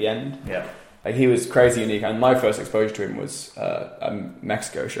dropkick at the end. Yeah. Like he was crazy unique, and my first exposure to him was a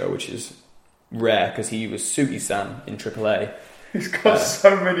Mexico show, which is rare because he was Sugi-san in AAA. He's got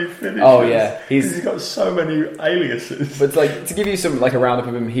so many finishes. Oh yeah, he's got so many aliases. But like to give you some like a roundup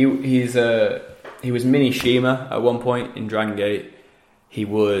of him, he was Mini Shima at one point in Dragon Gate. He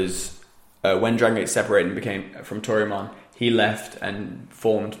was when Dragon Gate separated and became from Toryumon. He left and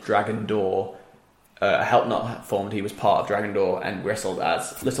formed Dragon Door. Not formed. He was part of Dragon Door and wrestled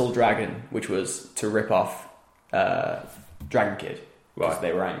as Little Dragon, which was to rip off Dragon Kid because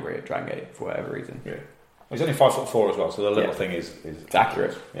they were angry at Dragon Gate for whatever reason. Yeah. He's only 5'4" as well, so the little thing is it's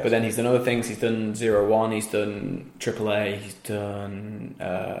accurate. Yes. But then he's done other things. He's done 0-1. He's done AAA. He's done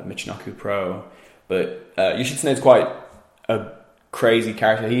Michinoku Pro. But Yoshitsune's quite a crazy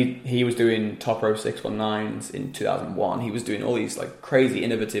character. He was doing top rope 619s in 2001. He was doing all these like crazy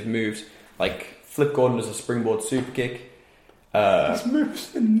innovative moves, like Flip Gordon does a springboard super kick. His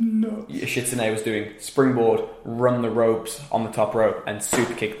moves are nuts. Yoshitsune was doing springboard, run the ropes on the top rope, and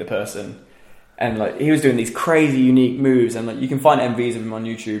super kick the person. And like he was doing these crazy unique moves, and like you can find MVs of him on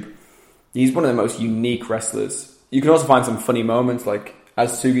YouTube. He's one of the most unique wrestlers. You can also find some funny moments, like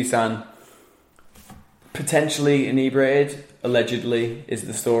as Sugi-san, potentially inebriated, allegedly is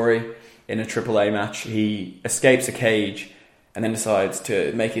the story, in a AAA match. He escapes a cage and then decides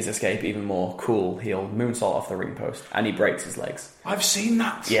to make his escape even more cool. He'll moonsault off the ring post and he breaks his legs. I've seen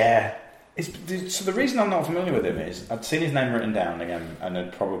that. Yeah. So the reason I'm not familiar with him is I'd seen his name written down again and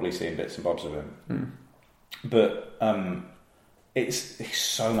I'd probably seen bits and bobs of him. But it's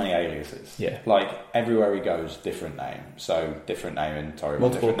so many aliases. Yeah. Like everywhere he goes, different name. So different name in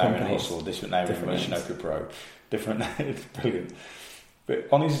Toryumon, different name in Hustle, different name in Michinoku Pro, different name. It's brilliant. But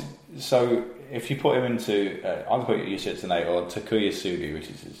on his, so if you put him into, I'll put Yoshitsune or Takuya Sugi, which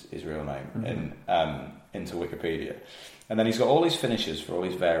is his real name, into Wikipedia, and then he's got all these finishes for all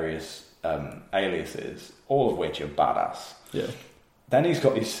these various aliases, all of which are badass. Yeah. Then he's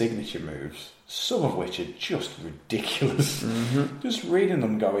got these signature moves, some of which are just ridiculous. Just reading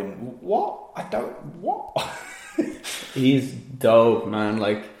them, going, what? What? He's dope, man.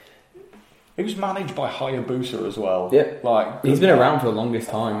 Like. He was managed by Hayabusa as well. Yeah, like he's been around for the longest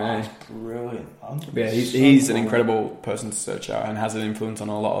time. It's brilliant. Yeah, he's an incredible person to search out and has an influence on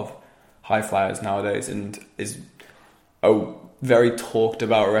a lot of high flyers nowadays, and is a very talked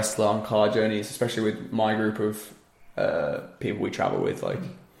about wrestler on car journeys, especially with my group of people we travel with. Like,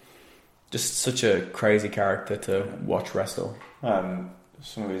 just such a crazy character to watch wrestle.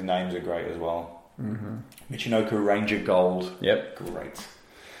 Some of his names are great as well. Michinoku Ranger Gold. Yep, great.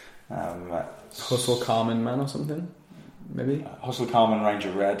 Hustle Carmen Man or something, maybe? Hustle Carmen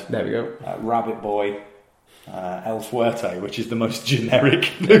Ranger Red. There we go. Rabbit Boy. El Fuerte, which is the most generic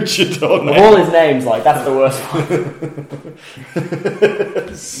luchador name. Of all his names, like, that's the worst one.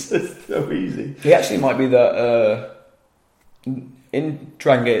 It's so easy. He actually might be the... in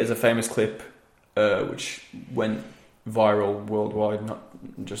Dragon Gate, there's a famous clip which went viral worldwide, not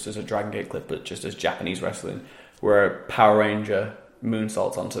just as a Dragon Gate clip, but just as Japanese wrestling, where a Power Ranger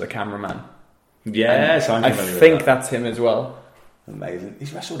moonsaults onto the cameraman. Yes, I think that's him as well. Amazing.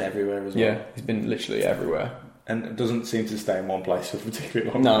 He's wrestled everywhere as well. Yeah, he's been literally everywhere. And it doesn't seem to stay in one place for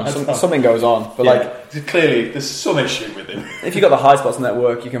particularly long. No, something goes on. But like, clearly there's some issue with him. If you got the High Spots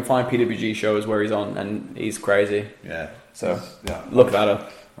Network, you can find PWG shows where he's on, and he's crazy. Yeah. So look that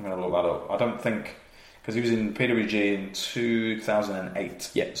up. I'm going to look that up. I don't think... Because he was in PWG in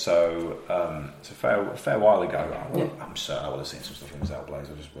 2008. Yeah. So it's a fair while ago. I'm certain I would have seen some stuff in his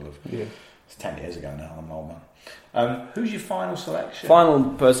Blazer. I just will have. Yeah. It's 10 years ago now. I'm an old man. Who's your final selection?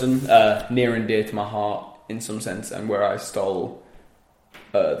 Final person, near and dear to my heart in some sense, and where I stole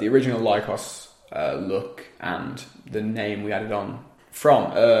the original Lycos look and the name we added on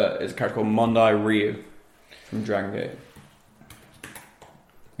from is a character called Mondai Ryu from Dragon Gate,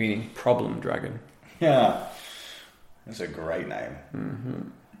 meaning Problem Dragon. Yeah, that's a great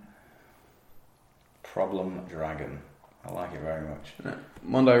name. Problem Dragon. I like it very much.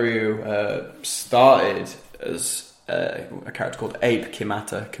 Mondai Ryu started as a character called Ape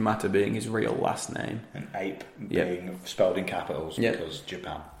Kimata, Kimata being his real last name. And Ape being spelled in capitals because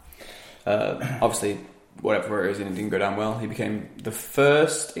Japan. Obviously, whatever it is, it didn't go down well. He became the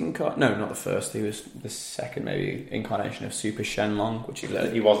first not the first. He was the second, maybe, incarnation of Super Shenlong, which he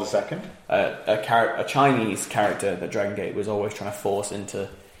was the second. A Chinese character that Dragon Gate was always trying to force into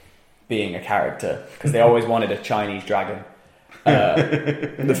being a character because they always wanted a Chinese dragon.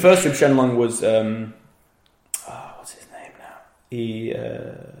 The first of Shenlong was what's his name now? He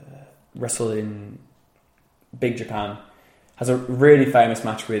wrestled in Big Japan. Has a really famous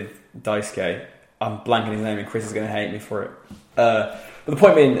match with Daisuke. I'm blanking his name, and Chris is going to hate me for it. But the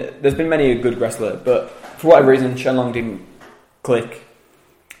point being, there's been many a good wrestler, but for whatever reason, Shenlong didn't click,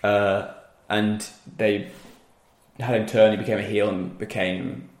 and they had him turn. He became a heel and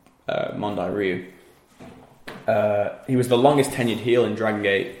became Mondai Ryu. He was the longest tenured heel in Dragon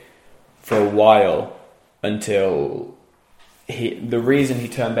Gate for a while until the reason he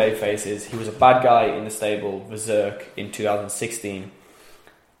turned babyface is he was a bad guy in the stable Berserk in 2016,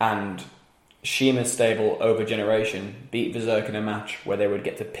 and Shima's stable Over Generation beat Berserk in a match where they would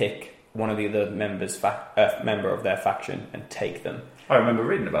get to pick one of the other member of their faction and take them. I remember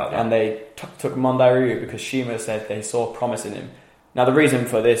reading about that. And they took Mondai Ryu because Shima said they saw promise in him. Now the reason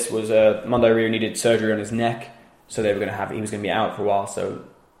for this was Mondai Ryu needed surgery on his neck, so he was going to be out for a while. So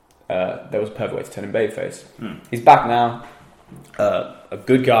there was a perfect way to turn him babyface. He's back now, a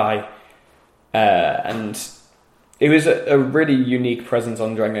good guy, and it was a really unique presence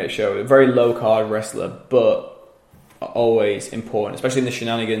on the Dragon Gate show. A very low card wrestler, but always important, especially in the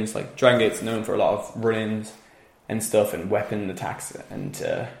shenanigans. Like Dragon Gate's known for a lot of run-ins and stuff and weapon attacks, and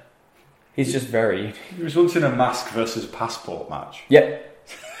he's just very. He was once in a mask versus passport match. Yep.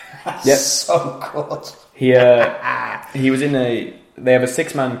 Yep. So good. He was in a. They have a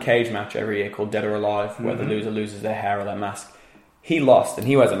 6-man cage match every year called Dead or Alive, where the loser loses their hair or their mask. He lost, and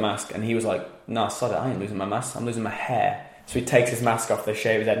he wears a mask, and he was like, "Nah, sod it, I ain't losing my mask. I'm losing my hair." So he takes his mask off, they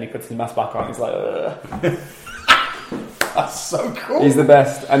shave his head, and he puts his mask back on. He's like, "Ugh." That's so cool. He's the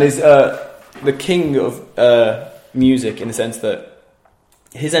best, and he's the king of music in the sense that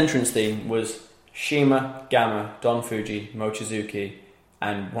his entrance theme was Shima, Gamma, Don Fuji, Mochizuki,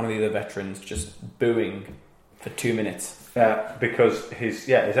 and one of the other veterans just booing for 2 minutes. Yeah, because his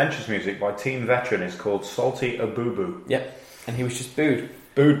entrance music by Team Veteran is called Salty Abubu. Yep, and he was just booed.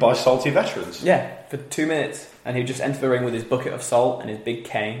 Booed by salty veterans. Yeah, for 2 minutes, and he'd just enter the ring with his bucket of salt and his big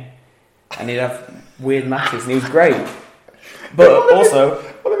cane, and he'd have weird matches, and he was great. But also,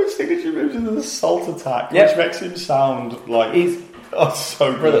 one of his signature moves is the salt attack, yep, which makes him sound like he's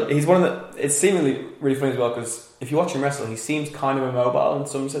so good. He's one of the. It's seemingly really funny as well because if you watch him wrestle, he seems kind of immobile in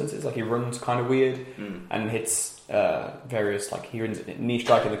some senses. Like he runs kind of weird and hits various he runs knee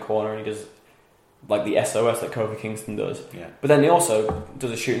strike in the corner and he does like the SOS that Kofi Kingston does. Yeah. But then he also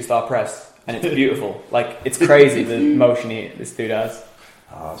does a shooting star press and it's beautiful. Like it's crazy the motion this dude has.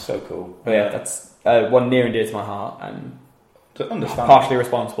 Oh, so cool. But yeah, that's one near and dear to my heart and partially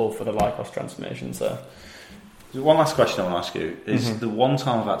responsible for the Lycos transformation. So. One last question I want to ask you is the one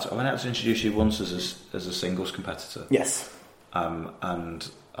time I've had to introduce you once as a singles competitor. Yes. And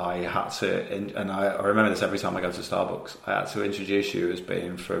I had to, and I remember this every time I go to Starbucks. I had to introduce you as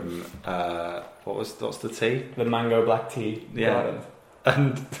being from what's the tea? The mango black tea. Yeah.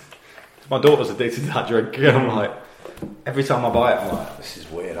 And my daughter's addicted to that drink. And I'm like, every time I buy it, I'm like, this is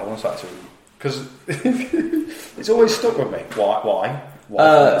weird. I want to start to because it's always stuck with me.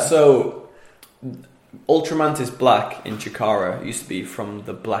 Why? So. Ultramantis Black in Chikara used to be from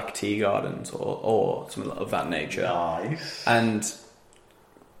the Black Tea Gardens or something of that nature. Nice. And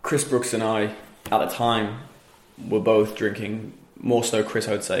Chris Brooks and I, at the time, were both drinking, more so Chris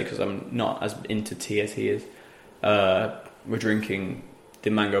I would say, because I'm not as into tea as he is. We're drinking the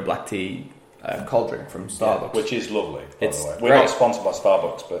mango black tea cold drink from Starbucks. Which is lovely, by the way. We're great. not sponsored by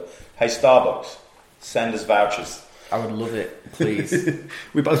Starbucks, but hey Starbucks, send us vouchers. I would love it, please.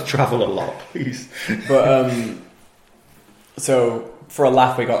 We both travel a lot, please. But so for a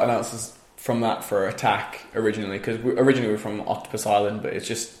laugh, we got announcers from that for Attack originally because originally we were from Octopus Island, but it's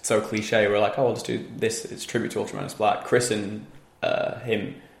just so cliche. We're like, oh, we'll just do this. It's tribute to Ultramantis Black. Chris and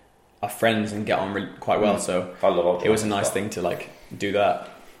him are friends and get on quite well, so I love Ultramantis it was a nice thing to do that.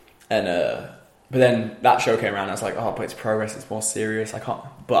 And but then that show came around. And I was like, oh, but it's Progress. It's more serious. I can't.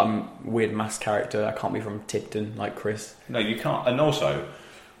 But I'm a weird masked character. I can't be from Tipton like Chris. No, you can't. And also,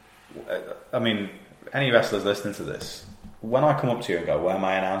 I mean, any wrestlers listening to this, when I come up to you and go, "Where am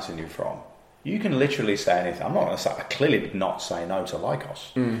I announcing you from?" You can literally say anything. I'm not going to say. I clearly did not say no to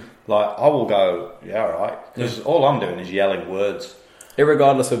Lycos. Like I will go, yeah, all right, because all I'm doing is yelling words.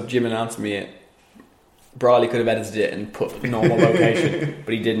 Irregardless of Jim announcing me, Briley could have edited it and put normal location,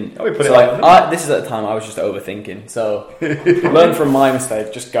 but he didn't. Oh, he put it this is at the time I was just overthinking. So learn from my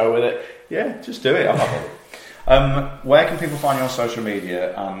mistake. Just go with it. Yeah, just do it. I'm not bothered. Where can people find you on social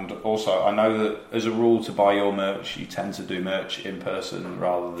media? And also, I know that as a rule to buy your merch, you tend to do merch in person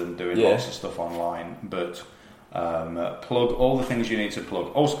rather than doing lots of stuff online. But Plug all the things you need to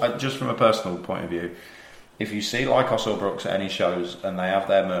plug. Also, just from a personal point of view, if you see Lycos or Brooks at any shows and they have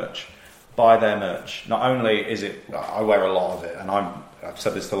their merch, buy their merch. Not only is it, I wear a lot of it, and I've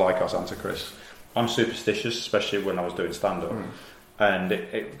said this to Lycos and to Chris, I'm superstitious, especially when I was doing stand-up. And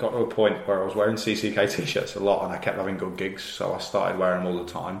it got to a point where I was wearing CCK t-shirts a lot, and I kept having good gigs, so I started wearing them all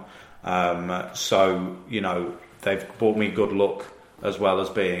the time. So, you know, they've brought me good luck as well as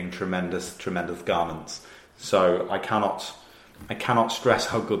being tremendous garments. So I cannot stress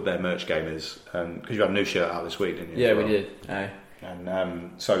how good their merch game is. Because you had a new shirt out this week, didn't you? Yeah, we did. Aye.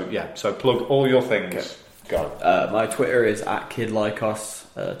 And so plug all your things. Okay. Go. My Twitter is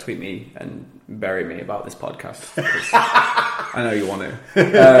 @KidLykos. Tweet me and bury me about this podcast. I know you want to.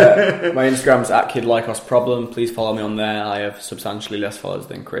 My Instagram's @KidLykosProblem. Please follow me on there. I have substantially less followers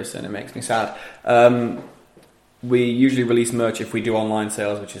than Chris, and it makes me sad. We usually release merch if we do online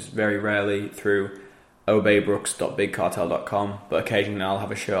sales, which is very rarely, through obeybrooks.bigcartel.com, but occasionally I'll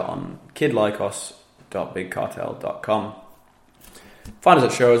have a shirt on kidlykos.bigcartel.com. Find us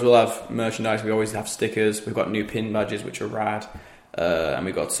at shows. We'll have merchandise. We always have stickers. We've got new pin badges, which are rad, and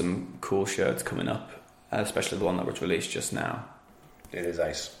we've got some cool shirts coming up, especially the one that was released just now. It is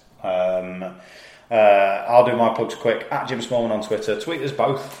ace. I'll do my plugs quick. @Jim Smallman on Twitter. Tweet us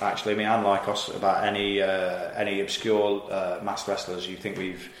both, actually, me and Lycos, about any obscure masked wrestlers you think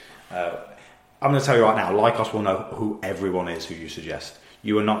we've... I'm going to tell you right now, Lycos will know who everyone is who you suggest.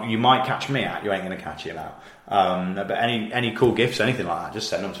 You are not. You might catch me out. You ain't going to catch him out. But any cool gifts, anything like that, just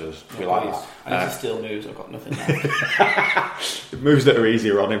send them to us. We like that. I need to steal moves. I've got nothing now. Moves that are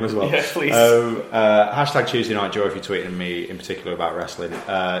easier on him as well. Yeah, please. Hashtag Tuesday Night Joy if you're tweeting me in particular about wrestling.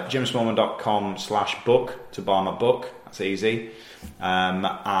 JimSmallman.com/book to buy my book. That's easy.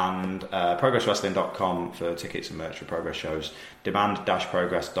 And ProgressWrestling.com for tickets and merch for Progress shows.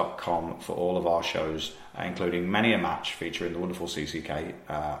 Demand-Progress.com for all of our shows, including many a match featuring the wonderful CCK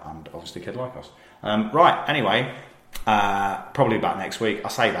and obviously Kid Lycos. Right, anyway, probably back next week. I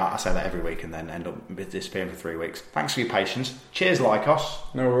say that every week and then end up disappearing for 3 weeks. Thanks for your patience. Cheers, Lycos.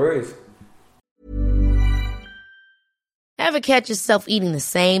 No worries. Ever catch yourself eating the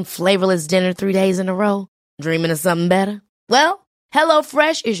same flavorless dinner 3 days in a row? Dreaming of something better? Well,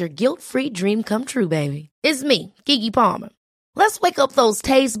 HelloFresh is your guilt-free dream come true, baby. It's me, Keke Palmer. Let's wake up those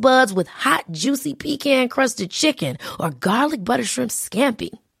taste buds with hot, juicy pecan-crusted chicken or garlic butter shrimp scampi.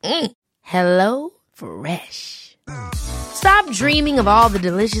 Hello Fresh. Stop dreaming of all the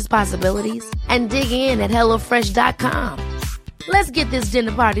delicious possibilities and dig in at HelloFresh.com. Let's get this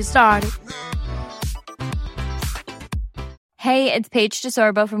dinner party started. Hey, it's Paige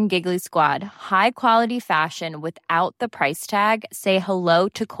DeSorbo from Giggly Squad. High quality fashion without the price tag. Say hello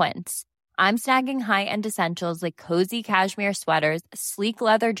to Quince. I'm snagging high-end essentials like cozy cashmere sweaters, sleek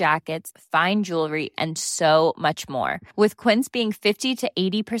leather jackets, fine jewelry, and so much more. With Quince being 50 to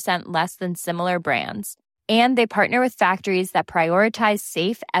 80% less than similar brands. And they partner with factories that prioritize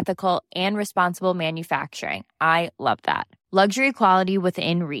safe, ethical, and responsible manufacturing. I love that. Luxury quality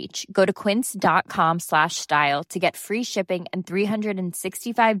within reach. Go to quince.com/style to get free shipping and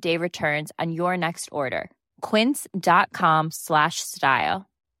 365-day returns on your next order. Quince.com/style.